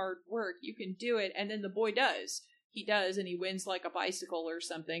own hard work. You can do it. And then the boy does. He does, and he wins like a bicycle or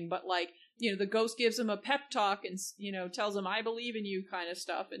something. But like, you know, the ghost gives him a pep talk and, you know, tells him, I believe in you kind of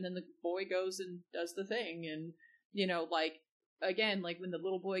stuff. And then the boy goes and does the thing. And, you know, like, again, like when the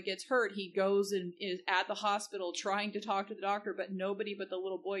little boy gets hurt, he goes and is at the hospital trying to talk to the doctor, but nobody but the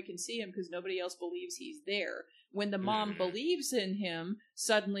little boy can see him because nobody else believes he's there. When the mom believes in him,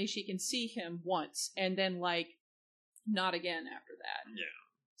 suddenly she can see him once, and then like not again after that. Yeah.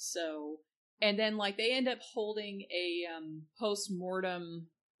 So, and then like they end up holding a post-mortem,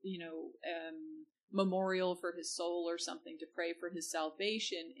 you know, memorial for his soul or something to pray for his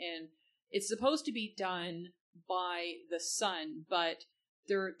salvation, and it's supposed to be done by the son, but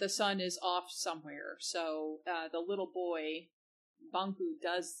the son is off somewhere. So the little boy, Banku,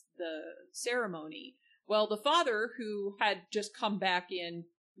 does the ceremony. Well, the father, who had just come back in,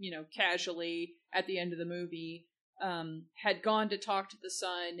 you know, casually at the end of the movie, had gone to talk to the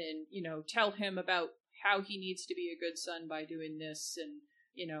son and, you know, tell him about how he needs to be a good son by doing this, and,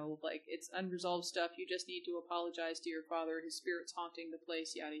 you know, like, it's unresolved stuff. You just need to apologize to your father. His spirit's haunting the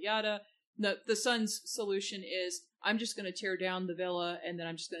place, yada yada. The son's solution is, I'm just going to tear down the villa and then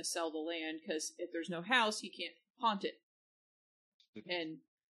I'm just going to sell the land because if there's no house, he can't haunt it.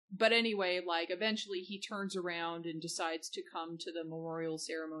 But anyway, like, eventually he turns around and decides to come to the memorial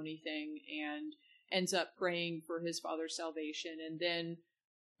ceremony thing and ends up praying for his father's salvation. And then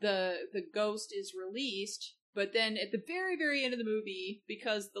the ghost is released, but then at the very, very end of the movie,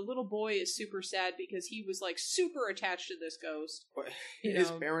 because the little boy is super sad because he was, like, super attached to this ghost. But You his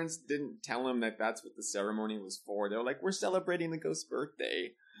know. parents didn't tell him that that's what the ceremony was for. They were like, we're celebrating the ghost's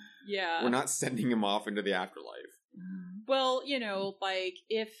birthday. Yeah. We're not sending him off into the afterlife. Well, you know, like,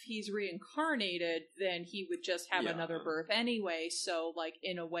 if he's reincarnated, then he would just have Yeah. another birth anyway, so, like,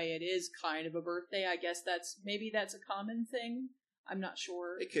 in a way it is kind of a birthday. I guess maybe that's a common thing. I'm not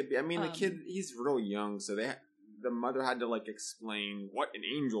sure. It could be. I mean, the kid, he's real young, so the mother had to, like, explain what an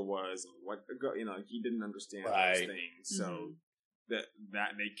angel was and what, you know, he didn't understand those Right. things. So that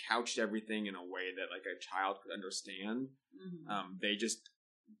they couched everything in a way that, like, a child could understand. Mhm. They just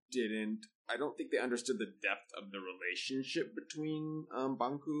didn't. I don't think they understood the depth of the relationship between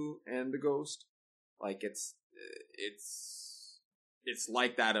Banku and the ghost. Like, it's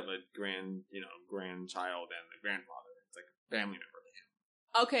like that of a grandchild and the grandfather. It's like a family member.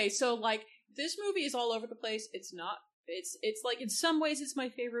 Okay, so, like, this movie is all over the place. It's not. It's like, in some ways it's my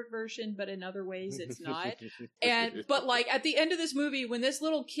favorite version, but in other ways it's not. But like, at the end of this movie, when this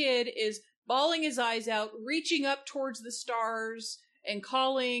little kid is bawling his eyes out, reaching up towards the stars and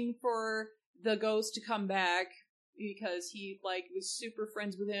calling for the ghost to come back, because he like was super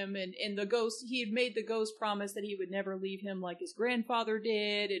friends with him, and the ghost, he had made the ghost promise that he would never leave him like his grandfather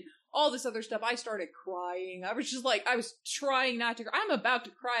did, and all this other stuff. I started crying. I was just like, I was trying not to cry. I'm about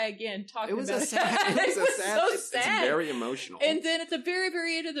to cry again talking about it. It was a sad. So It's sad. very emotional. And then at the very,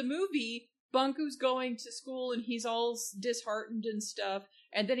 very end of the movie, Bunku's going to school and he's all disheartened and stuff.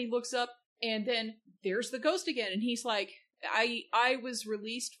 And then he looks up and then there's the ghost again. And he's like, I was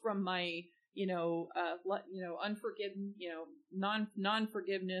released from my, unforgiven,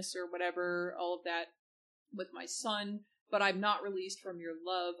 non-forgiveness or whatever, all of that with my son, but I'm not released from your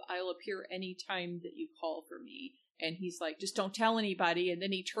love. I'll appear any time that you call for me. And he's like, just don't tell anybody. And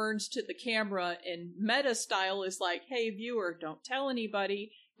then he turns to the camera and meta style is like, hey, viewer, don't tell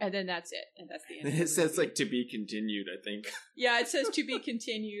anybody. And then that's it. And that's the end. It says like to be continued, I think. Yeah, it says to be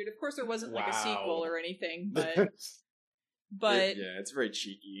continued. Of course, there wasn't like a sequel or anything, but yeah, it's very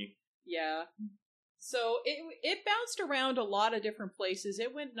cheeky. Yeah. So it bounced around a lot of different places.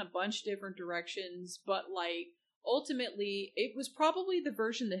 It went in a bunch of different directions, but like ultimately, it was probably the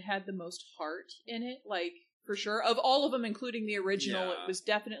version that had the most heart in it. Like for sure, of all of them, including the original, Yeah. it was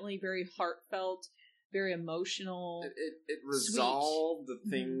definitely very heartfelt, very emotional. It resolved the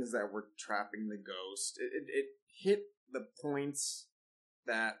things that were trapping the ghost. It hit the points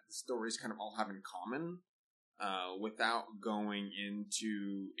that the stories kind of all have in common, without going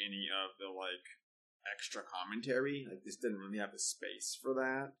into any of the like extra commentary. Like this didn't really have the space for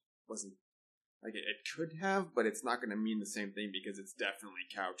that. Wasn't like it could have, but it's not going to mean the same thing because it's definitely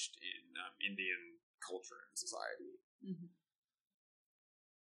couched in Indian culture and society. Mm-hmm.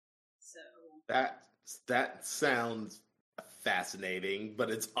 So That sounds fascinating, but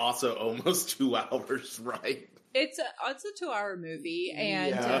it's also almost 2 hours, right? it's a 2-hour movie,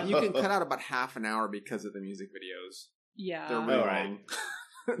 and Yeah. You can cut out about half an hour because of the music videos. yeah. They're really Alright. long.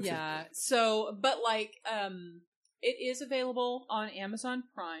 Yeah. So, but like, it is available on Amazon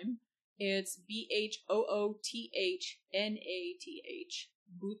Prime. It's BHOOTHNATH,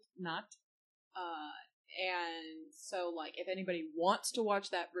 Boothnat. And so, like, if anybody wants to watch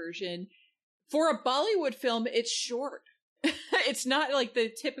that version, for a Bollywood film, it's short. It's not like the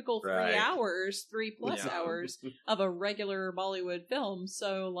typical 3 Right. hours, 3+ Yeah. hours of a regular Bollywood film.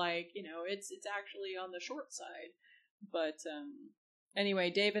 So, like, it's actually on the short side. But, anyway,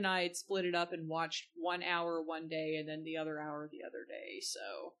 Dave and I had split it up and watched 1 hour one day and then the other hour the other day.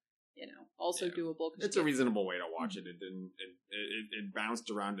 So, also Yeah. doable. 'cause It's a reasonable way to watch it. It didn't. It bounced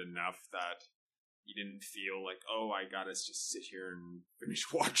around enough that you didn't feel like, oh, I gotta just sit here and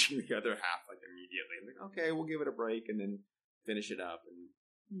finish watching the other half like immediately. Like, okay, we'll give it a break and then finish it up, and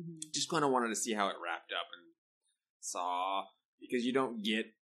Mhm. just kind of wanted to see how it wrapped up and saw, because you don't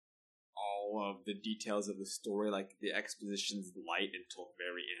get all of the details of the story, like the exposition's light until the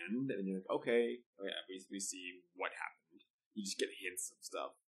very end, and you're like, okay, oh yeah, we see what happened. You just get hints of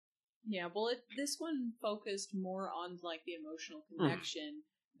stuff. Yeah, well, this one focused more on like the emotional connection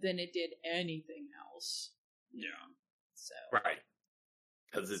than it did anything else. Yeah. So Right.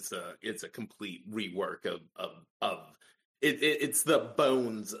 Because it's a complete rework of it's the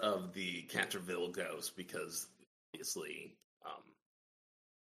bones of the Canterville Ghost, because obviously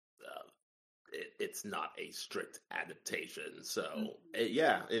it's not a strict adaptation. So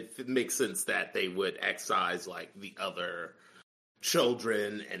it makes sense that they would excise like the other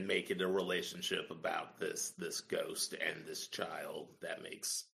children and make it a relationship about this ghost and this child. That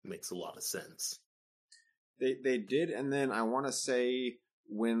makes a lot of sense. They did, and then I want to say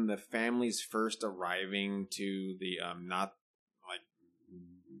when the family's first arriving to the not like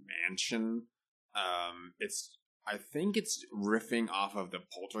mansion, I think it's riffing off of the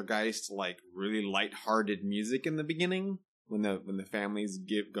Poltergeist, like really lighthearted music in the beginning when the families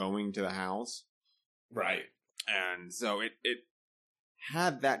get going to the house, Right. and so it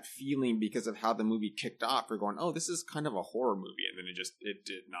had that feeling because of how the movie kicked off. We're going, oh, this is kind of a horror movie, and then it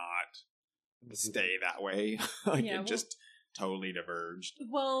did not stay that way. It just totally diverged.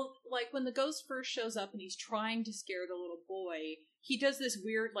 well, like when the ghost first shows up and he's trying to scare the little boy, he does this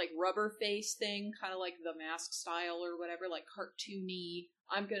weird like rubber face thing, kind of like The Mask style or whatever, like cartoony.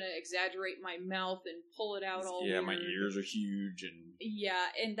 I'm gonna exaggerate my mouth and pull it out all weird. My ears are huge, and Yeah,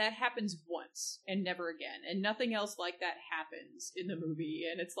 and that happens once and never again, and nothing else like that happens in the movie.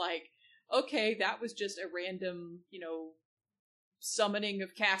 And it's like, okay, that was just a random, summoning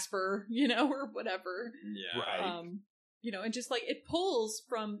of Casper, or whatever. yeah. Right. And just like it pulls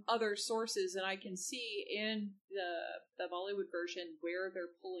from other sources, and I can see in the Bollywood version where they're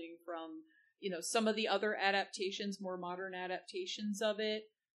pulling from, some of the other adaptations, more modern adaptations of it.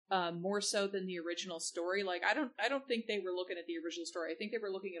 more so than the original story. Like, I don't think they were looking at the original story. I think they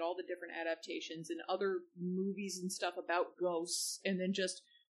were looking at all the different adaptations and other movies and stuff about ghosts, and then just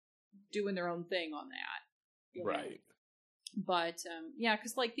doing their own thing on that. You know? Right. But yeah,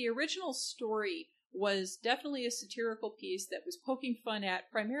 because like the original story was definitely a satirical piece that was poking fun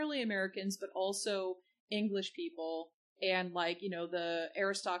at primarily Americans, but also English people and like, you know, the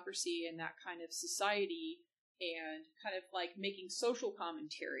aristocracy and that kind of society, and kind of like making social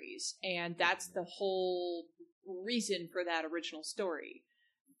commentaries. And that's the whole reason for that original story.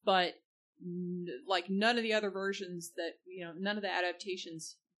 But like none of the other versions that, you know, none of the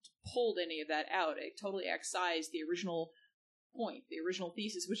adaptations pulled any of that out. It totally excised the original point, the original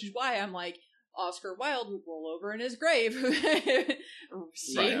thesis, which is why I'm like, Oscar Wilde would roll over in his grave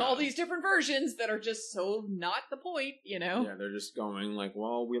seeing all these different versions that are just so not the point, you know? Yeah, they're just going like,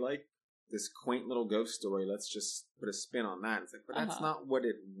 well, we like this quaint little ghost story, let's just put a spin on that. It's like, but that's not what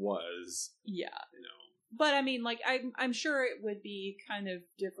it was. Yeah. You know. But I mean, like, I'm sure it would be kind of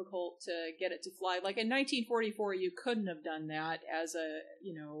difficult to get it to fly. Like in 1944, you couldn't have done that as a,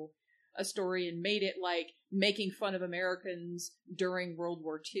 you know, a story and made it like making fun of Americans during World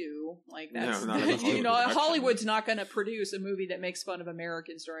War II. Like that's, no, not you know, Hollywood's not going to produce a movie that makes fun of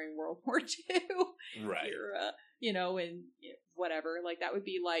Americans during World War II. Right. Or, you know, and whatever. Like that would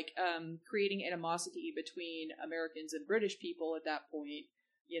be like creating animosity between Americans and British people at that point.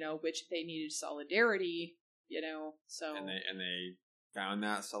 You know, which they needed solidarity. You know, so and they found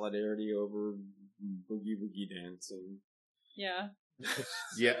that solidarity over boogie woogie dancing. Yeah.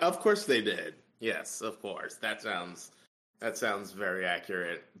 Yeah, of course they did. Yes, of course. That sounds very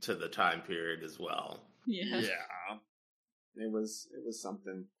accurate to the time period as well. Yeah. Yeah. It was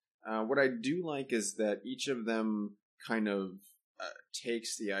something. What I do like is that each of them kind of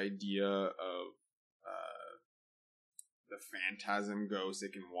takes the idea of the phantasm ghost.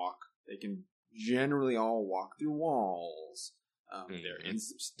 They can generally all walk through walls. They're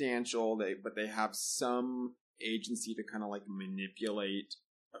insubstantial, but they have some agency to kind of like manipulate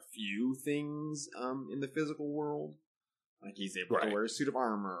a few things in the physical world. Like he's able to wear a suit of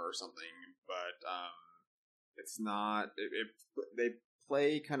armor or something, but it's not. They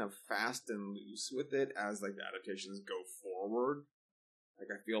play kind of fast and loose with it as like the adaptations go forward. Like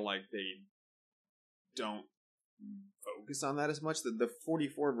I feel like they don't focus on that as much. The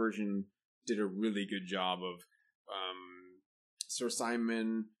 44 version did a really good job of Sir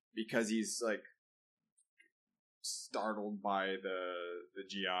Simon, because he's like startled by the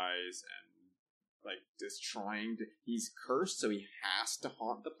GIs and like just trying to, he's cursed, so he has to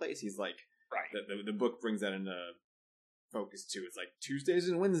haunt the place. He's like, the book brings that into focus too. It's like Tuesdays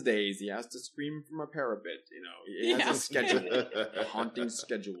and Wednesdays he has to scream from a parapet, you know. He has a schedule, a haunting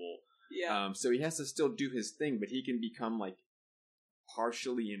schedule. Yeah. So he has to still do his thing, but he can become like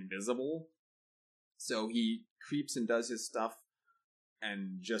partially invisible. So he creeps and does his stuff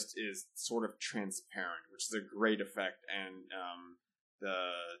and just is sort of transparent, which is a great effect. And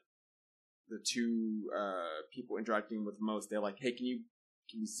the two people interacting with Most, they're like, "Hey, can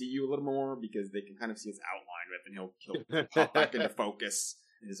we see you a little more?" Because they can kind of see his outline, but then he'll pop back into focus.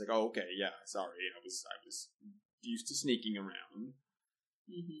 And he's like, "Oh, okay, yeah, sorry, I was used to sneaking around."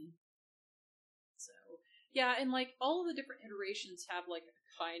 Mm-hmm. So yeah, and like all of the different iterations have like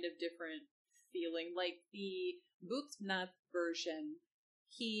a kind of different feeling. Like the Boothnath version,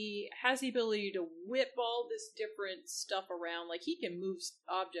 he has the ability to whip all this different stuff around. Like he can move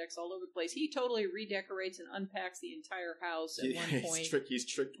objects all over the place. He totally redecorates and unpacks the entire house at one point. He's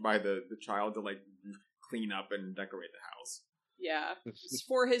tricked by the child to like clean up and decorate the house. Yeah, it's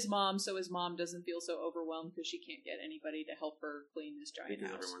for his mom, so his mom doesn't feel so overwhelmed because she can't get anybody to help her clean this giant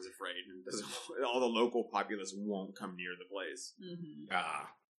because house. Everyone's afraid, and all the local populace won't come near the place. Mm-hmm.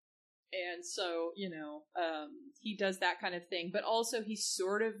 And so, you know, he does that kind of thing, but also he's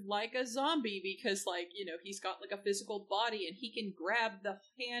sort of like a zombie because, like, you know, he's got like a physical body and he can grab the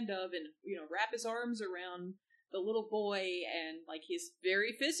hand of and, you know, wrap his arms around the little boy, and like he's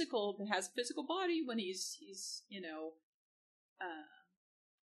very physical, has a physical body when he's you know,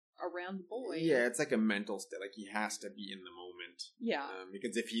 around the boy. Yeah, it's like a mental state. Like he has to be in the moment. Yeah,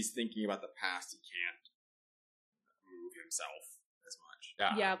 because if he's thinking about the past, he can't move himself as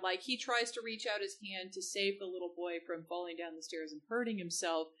much. Yeah, like he tries to reach out his hand to save the little boy from falling down the stairs and hurting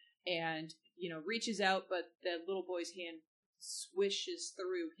himself, and you know reaches out, but the little boy's hand swishes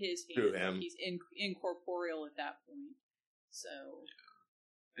through his hand. Like he's incorporeal at that point. So. Yeah.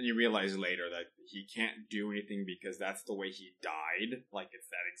 And you realize later that he can't do anything because that's the way he died. Like,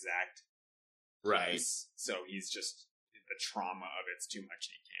 it's that exact place. So he's just, the trauma of it's too much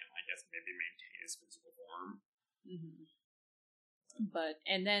and he can't, I guess, maybe maintain his physical form. Mm-hmm.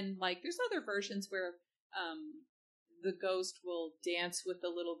 And then, like, there's other versions where the ghost will dance with the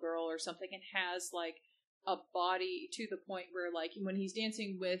little girl or something and has, like, a body to the point where, like, when he's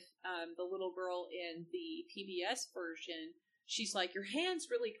dancing with the little girl in the PBS version, she's like, your hand's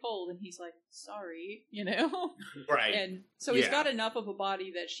really cold, and he's like, sorry, you know? Right. And so he's got enough of a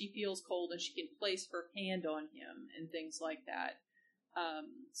body that she feels cold and she can place her hand on him and things like that.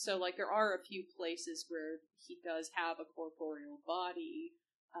 So, like, there are a few places where he does have a corporeal body,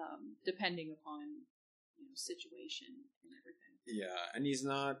 depending upon, you know, situation and everything. Yeah, and he's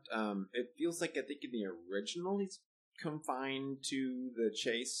not, it feels like, I think in the original, he's confined to the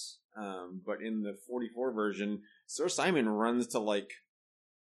chase, but in the 44 version, Sir Simon runs to, like,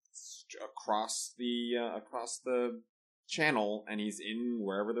 across the channel, and he's in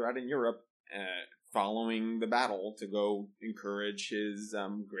wherever they're at in Europe, following the battle to go encourage his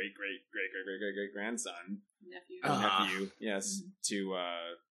great grandson nephew, yes, to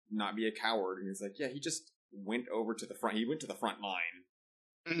not be a coward. And he's like, yeah, he just went over to the front. He went to the front line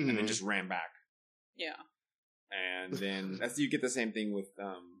and then just ran back. Yeah, and then you get the same thing with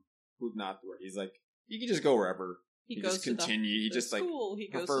Hudnath, where he's like, you can just go wherever. He goes just continue. He just school.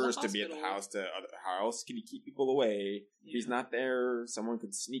 Like prefers to be at the house. How else can he keep people away? Yeah. If he's not there, someone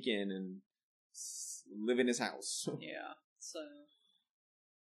could sneak in and live in his house. Yeah.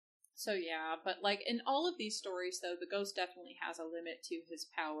 So yeah, but, like, in all of these stories, though, the ghost definitely has a limit to his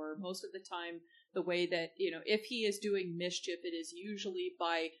power. Most of the time, the way that, you know, if he is doing mischief, it is usually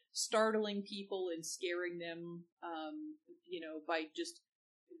by startling people and scaring them, you know, by just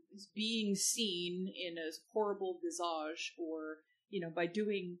being seen in a horrible visage, or, you know, by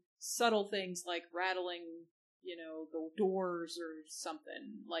doing subtle things like rattling, you know, the doors or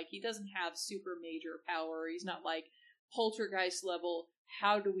something. Like, he doesn't have super major power. He's not like Poltergeist level,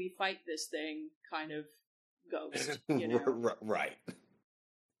 how do we fight this thing kind of ghost, you know? Right.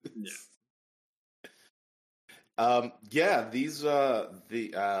 Yeah. These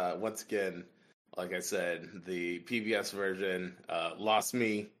once again, like I said, the PBS version lost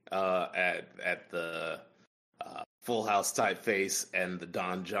me at the Full House typeface and the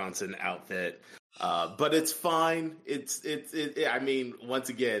Don Johnson outfit. But it's fine. I mean, once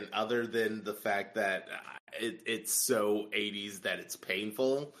again, other than the fact that it's so 80s that it's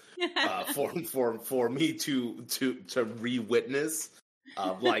painful for me to re-witness.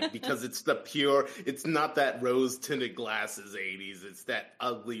 Like, because it's not that rose tinted glasses 80s, it's that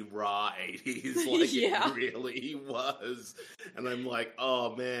ugly raw 80s, like It really was. And I'm like,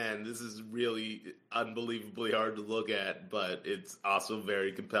 oh man, this is really unbelievably hard to look at, but it's also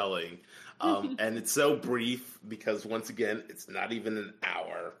very compelling. And it's so brief because, once again, it's not even an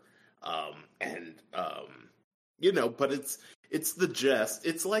hour. You know, but it's the jest.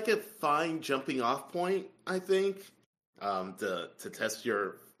 It's like a fine jumping off point, I think. To test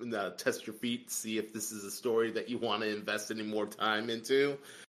your feet, see if this is a story that you want to invest any more time into.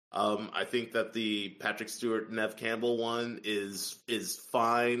 I think that the Patrick Stewart, Neve Campbell one is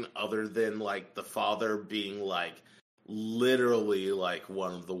fine, other than, like, the father being, like, literally, like,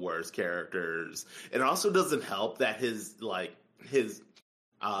 one of the worst characters. It also doesn't help that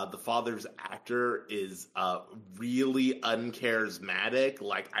the father's actor is really uncharismatic.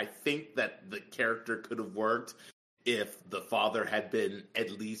 Like, I think that the character could have worked if the father had been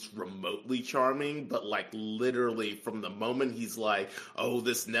at least remotely charming, but, like, literally from the moment he's like, oh,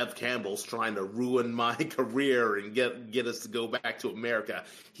 this Neve Campbell's trying to ruin my career and get us to go back to America,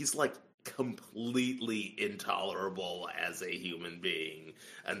 he's, like, completely intolerable as a human being,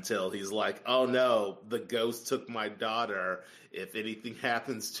 until he's like, oh no, the ghost took my daughter. If anything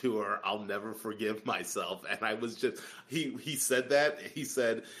happens to her, I'll never forgive myself. And I was just, he said that, he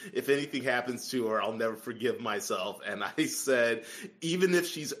said, if anything happens to her, I'll never forgive myself. And I said, even if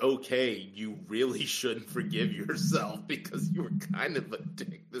she's okay, you really shouldn't forgive yourself, because you were kind of a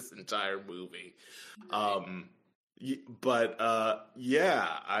dick this entire movie. But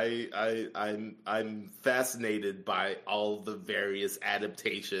I'm fascinated by all the various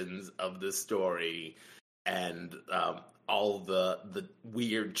adaptations of this story, and all the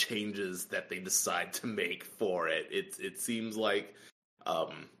weird changes that they decide to make for it. It seems like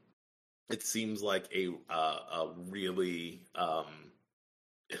a really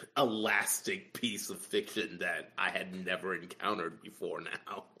elastic piece of fiction that I had never encountered before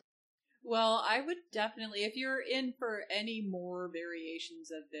now. Well, I would definitely, if you're in for any more variations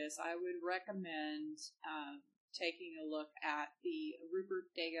of this, I would recommend taking a look at the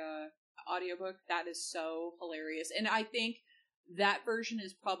Rupert Dega audiobook. That is so hilarious. And I think that version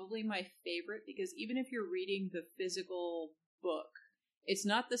is probably my favorite, because even if you're reading the physical book, it's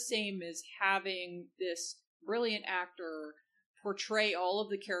not the same as having this brilliant actor portray all of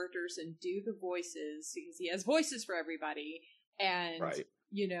the characters and do the voices, because he has voices for everybody, and Right.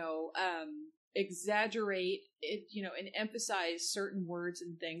 exaggerate it, and emphasize certain words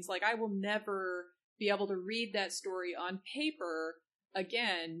and things. Like, I will never be able to read that story on paper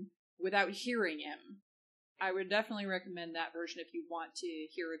again without hearing him. I would definitely recommend that version if you want to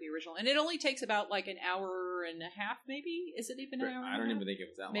hear the original. And it only takes about like an hour and a half, maybe? Is it even an hour? I don't even think it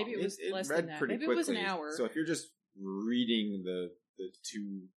was that long. Maybe it was less read than that. pretty Maybe quickly. it was an hour. So if you're just reading the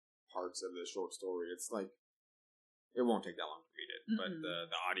two parts of the short story, it's like it won't take that long to read it. Mm-mm. But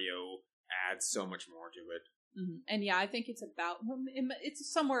the audio adds so much more to it. Mm-hmm. And yeah, I think it's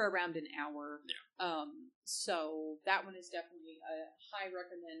it's somewhere around an hour. Yeah. So that one is definitely a high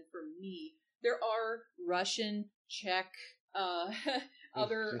recommend for me. There are Russian, Czech,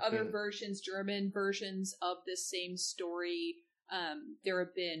 other versions, German versions of this same story. There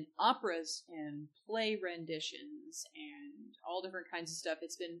have been operas and play renditions and all different kinds of stuff.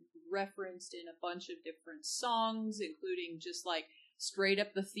 It's been referenced in a bunch of different songs, including just like straight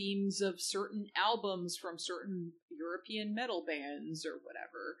up the themes of certain albums from certain European metal bands or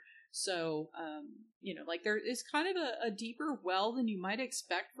whatever. So, like there is kind of a deeper well than you might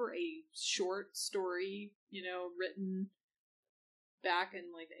expect for a short story, written back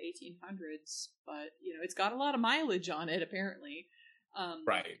in like the 1800s. But, it's got a lot of mileage on it, apparently.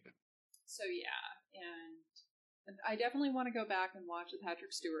 Right. So, yeah. And I definitely want to go back and watch the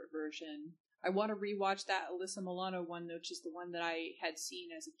Patrick Stewart version. I want to rewatch that Alyssa Milano one, which is the one that I had seen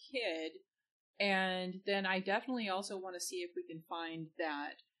as a kid. And then I definitely also want to see if we can find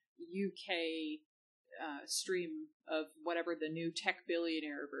that UK stream of whatever the new Tech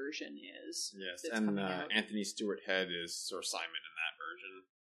Billionaire version is. Yes, that's and coming out. Anthony Stewart Head is Sir Simon in that version.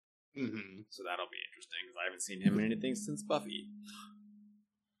 Mm-hmm. So that'll be interesting, because I haven't seen him in anything since Buffy.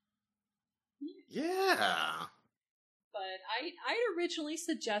 Yeah. But I'd originally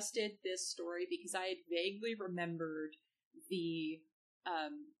suggested this story because I had vaguely remembered the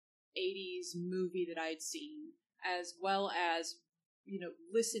 80s movie that I'd seen, as well as,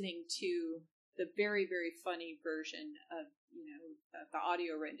 listening to the very, very funny version of, the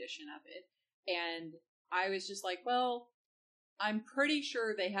audio rendition of it. And I was just like, well, I'm pretty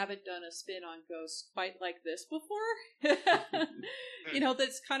sure they haven't done a spin on Ghosts quite like this before.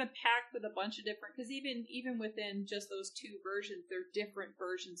 That's kind of packed with a bunch of different, because even within just those two versions, they're different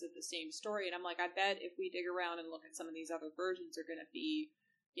versions of the same story. And I'm like, I bet if we dig around and look at some of these other versions, they're going to be,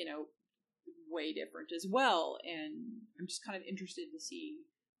 way different as well. And I'm just kind of interested to see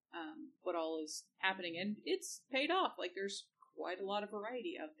what all is happening. And it's paid off. Like, there's quite a lot of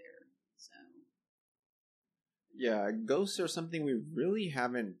variety out there. So. Yeah, ghosts are something we really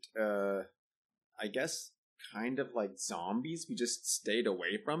haven't, I guess, kind of like zombies, we just stayed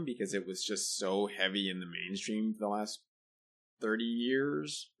away from because it was just so heavy in the mainstream for the last 30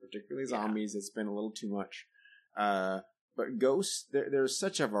 years, particularly zombies. It's been a little too much. But ghosts, there's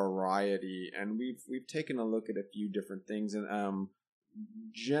such a variety, and we've taken a look at a few different things, and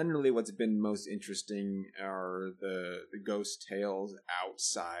generally what's been most interesting are the ghost tales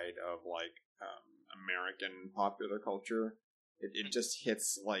outside of like American popular culture. It just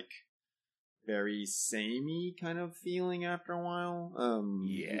hits like very samey kind of feeling after a while.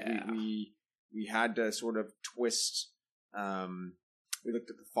 We had to sort of twist. We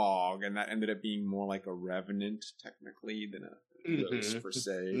looked at The Fog, and that ended up being more like a revenant, technically, than a ghost per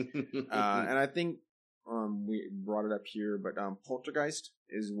se. And I think we brought it up here, but Poltergeist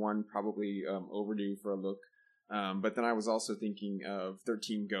is one probably overdue for a look. But then I was also thinking of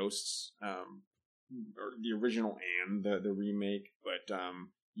 13 Ghosts, or the original and the remake, but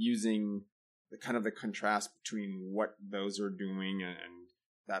using the kind of the contrast between what those are doing and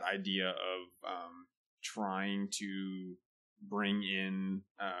that idea of trying to bring in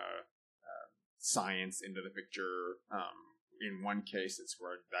science into the picture. In one case, it's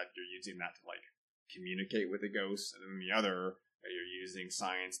where that you're using that to like communicate with a ghost, and in the other, you're using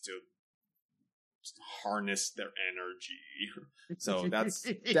science to just harness their energy. So that's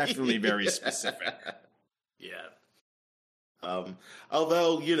definitely very specific. Yeah.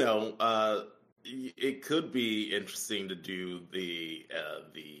 Although, it could be interesting to do the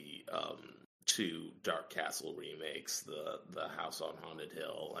two Dark Castle remakes, the House on Haunted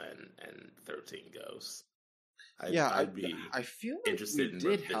Hill and 13 Ghosts. I feel like interested we in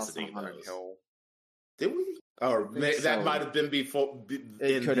did House on revisiting Haunted those. Hill. Did we? Or that might have been before.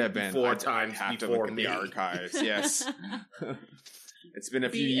 It could have been. Before I'd times have to before look at me. the archives. Yes. It's been a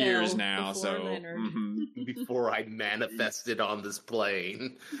few years now, before so Leonard. Before I manifested on this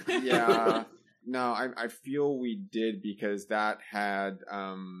plane. Yeah. No, I feel we did, because that had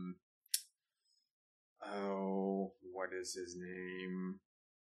what is his name?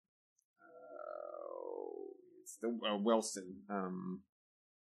 It's the Wilson.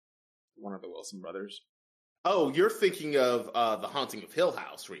 One of the Wilson brothers. Oh, you're thinking of the Haunting of Hill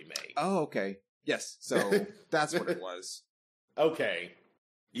House remake. Oh, okay. Yes. So that's what it was. Okay.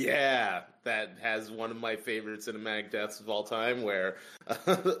 Yeah, that has one of my favorite cinematic deaths of all time, where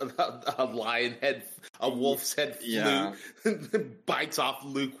a wolf's head bites off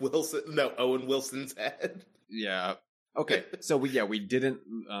Owen Wilson's head. Yeah. Okay. So we didn't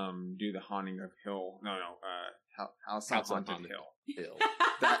do the Haunting of Hill. No. House on Haunted Hill.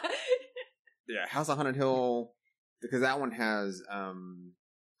 House on Haunted Hill, because that one has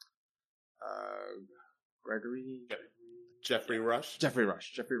Jeffrey Rush,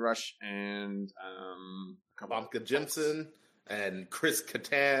 and Famke Janssen, and Chris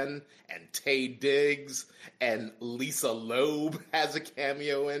Kattan, and Taye Diggs, and Lisa Loeb has a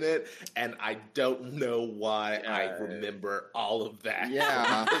cameo in it, and I don't know why I remember all of that.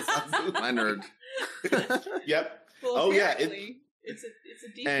 Yeah, Leonard. Yep. Well, it's a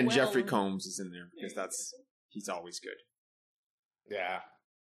deep and well. Jeffrey Combs is in there because he's always good. Yeah.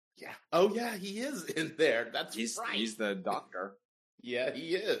 Yeah. Oh, yeah, he is in there. That's right. He's the doctor. Yeah,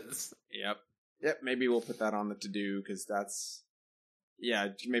 he is. Yep. Maybe we'll put that on the to-do, because that's... Yeah,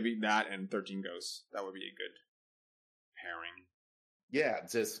 maybe that and 13 Ghosts. That would be a good pairing. Yeah,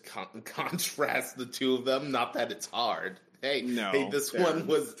 just contrast the two of them. Not that it's hard. Hey, this one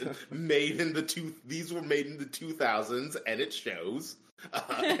was made in these were made in the 2000s, and it shows. Oh,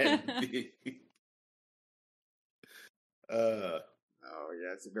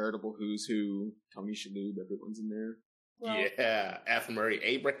 yeah, it's a veritable who's who. Tony Shalhoub, everyone's in there. Well, yeah, F. Murray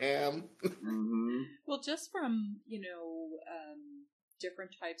Abraham. Mm-hmm. Well, just from,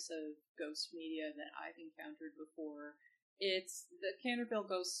 different types of ghost media that I've encountered before, it's the Canterville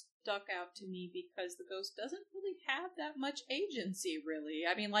Ghost stuck out to me because the ghost doesn't really have that much agency, really.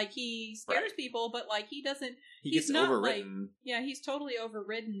 I mean, like, he scares people, but, like, he doesn't... He gets not overridden. He's totally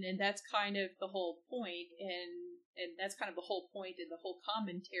overridden, and that's kind of the whole point, and that's kind of the whole point and the whole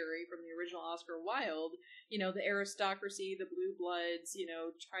commentary from the original Oscar Wilde. The aristocracy, the blue bloods,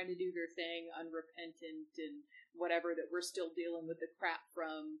 trying to do their thing, unrepentant and whatever, that we're still dealing with the crap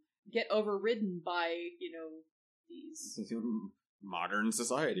from, get overridden by, these... modern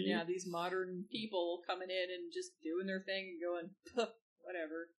society. Yeah, these modern people coming in and just doing their thing and going,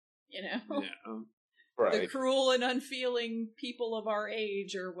 whatever, Yeah. Right. The cruel and unfeeling people of our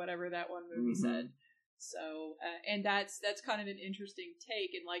age, or whatever that one movie said. So, and that's kind of an interesting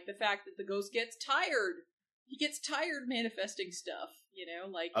take, and like the fact that the ghost gets tired. He gets tired manifesting stuff,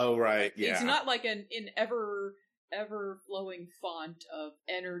 like... Oh, right, yeah. It's not like an ever-flowing font of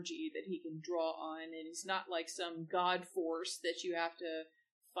energy that he can draw on, and it's not like some god force that you have to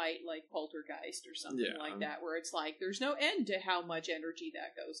fight like Poltergeist or something like that, where it's like, there's no end to how much energy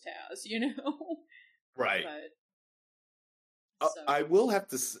that ghost has, Right. But, I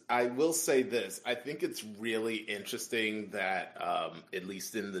will say this. I think it's really interesting that, at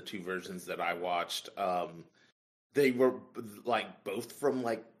least in the two versions that I watched, they were like both from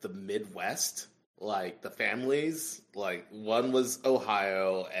like the Midwest, like the families. Like one was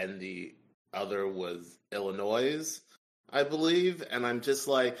Ohio and the other was Illinois, I believe. And I'm just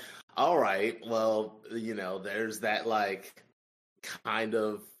like, all right, well, there's that like kind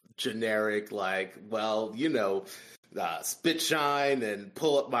of generic, like, well, spit shine and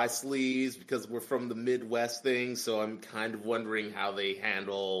pull up my sleeves because we're from the Midwest thing. So I'm kind of wondering how they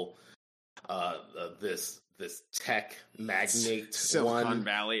handle this tech magnate Silicon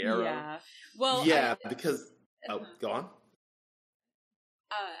Valley era. Yeah. Well, because go on.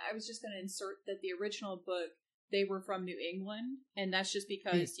 I was just going to insert that the original book, they were from New England, and that's just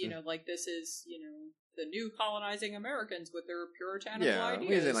because like this is the new colonizing Americans with their puritanical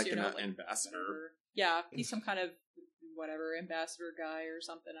ideas. He's like an ambassador. Whatever. Yeah, he's some kind of ambassador guy or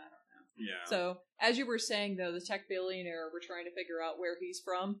something. I don't know. Yeah. So as you were saying, though, the tech billionaire, we're trying to figure out where he's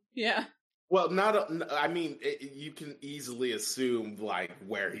from. Yeah. Well, you can easily assume like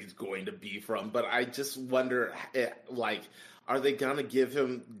where he's going to be from, but I just wonder, like, are they gonna give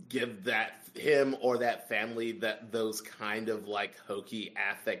him or that family those kind of like hokey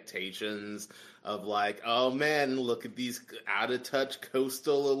affectations of like, oh man, look at these out of touch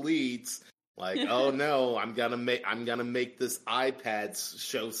coastal elites. Like, oh no, I'm gonna make this iPad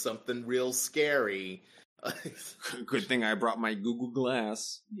show something real scary. Good thing I brought my Google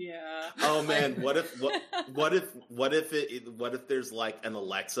Glass. Yeah. Oh man, what if there's like an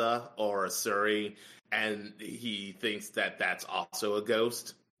Alexa or a Siri, and he thinks that that's also a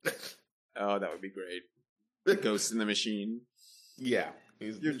ghost? Oh, that would be great. The ghost in the machine. Yeah.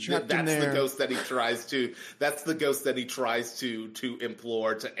 You're trapped that's in there. the ghost that he tries to. That's the ghost that he tries to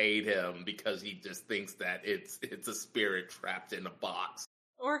implore to aid him because he just thinks that it's a spirit trapped in a box.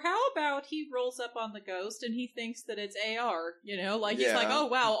 Or how about he rolls up on the ghost and he thinks that it's AR, like he's Yeah. like, oh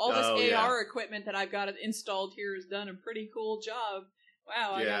wow, all this Oh, AR yeah. equipment that I've got installed here has done a pretty cool job.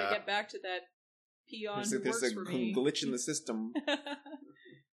 Wow, I gotta Yeah. get back to that peon who There's works a for me. glitch in the system. So,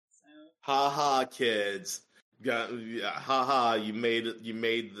 Ha ha, kids. Ha ha, you made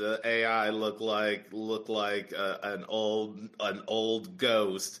the AI look like an old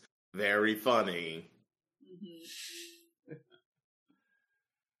ghost. Very funny. mhm.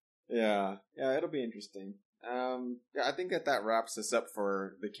 Yeah, it'll be interesting. Yeah, I think that wraps us up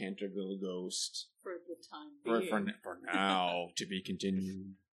for the Canterville Ghost. For the time being. For now, to be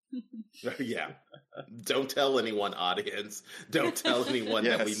continued. Yeah. Don't tell anyone, audience. Don't tell anyone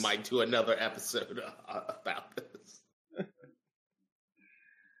that we Yes. might do another episode about this.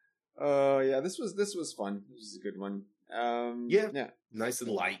 Yeah, this was fun. This was a good one. Yeah. Nice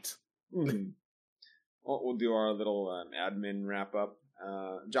and light. Mhm. Well, we'll do our little admin wrap up.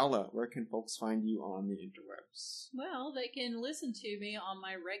 Jala, where can folks find you on the interwebs? Well, they can listen to me on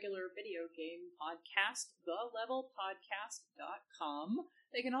my regular video game podcast, thelevelpodcast.com.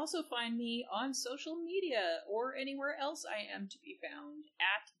 They can also find me on social media or anywhere else I am to be found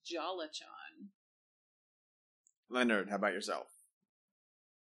at Jalachan. Leonard, how about yourself?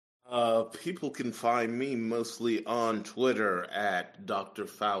 People can find me mostly on Twitter at Dr.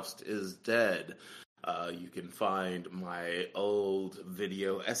 Faust is Dead. You can find my old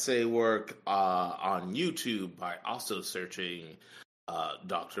video essay work on YouTube by also searching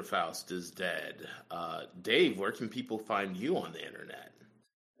Dr. Faust is Dead. Dave, where can people find you on the internet?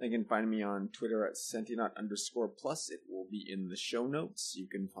 They can find me on Twitter at Sentinot_plus. It will be in the show notes. You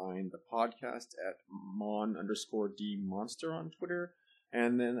can find the podcast at Mon_D Monster on Twitter.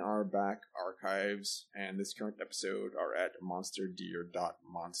 And then our back archives and this current episode are at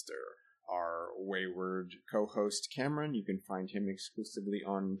monsterdeer.monster. Our wayward co-host Cameron, you can find him exclusively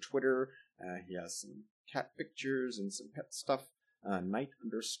on Twitter. He has some cat pictures and some pet stuff.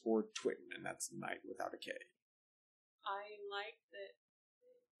 Knight_twin, and that's Knight without a K. I like that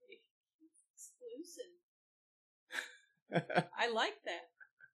it's exclusive. I like that.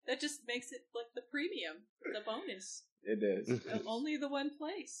 That just makes it like the premium, the bonus. It is. Only the one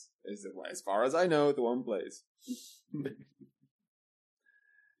place. As far as I know, the one place.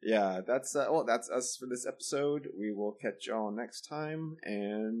 Yeah, that's us for this episode. We will catch y'all next time,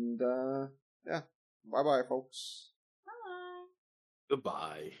 and yeah, bye bye, folks. Bye.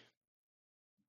 Goodbye.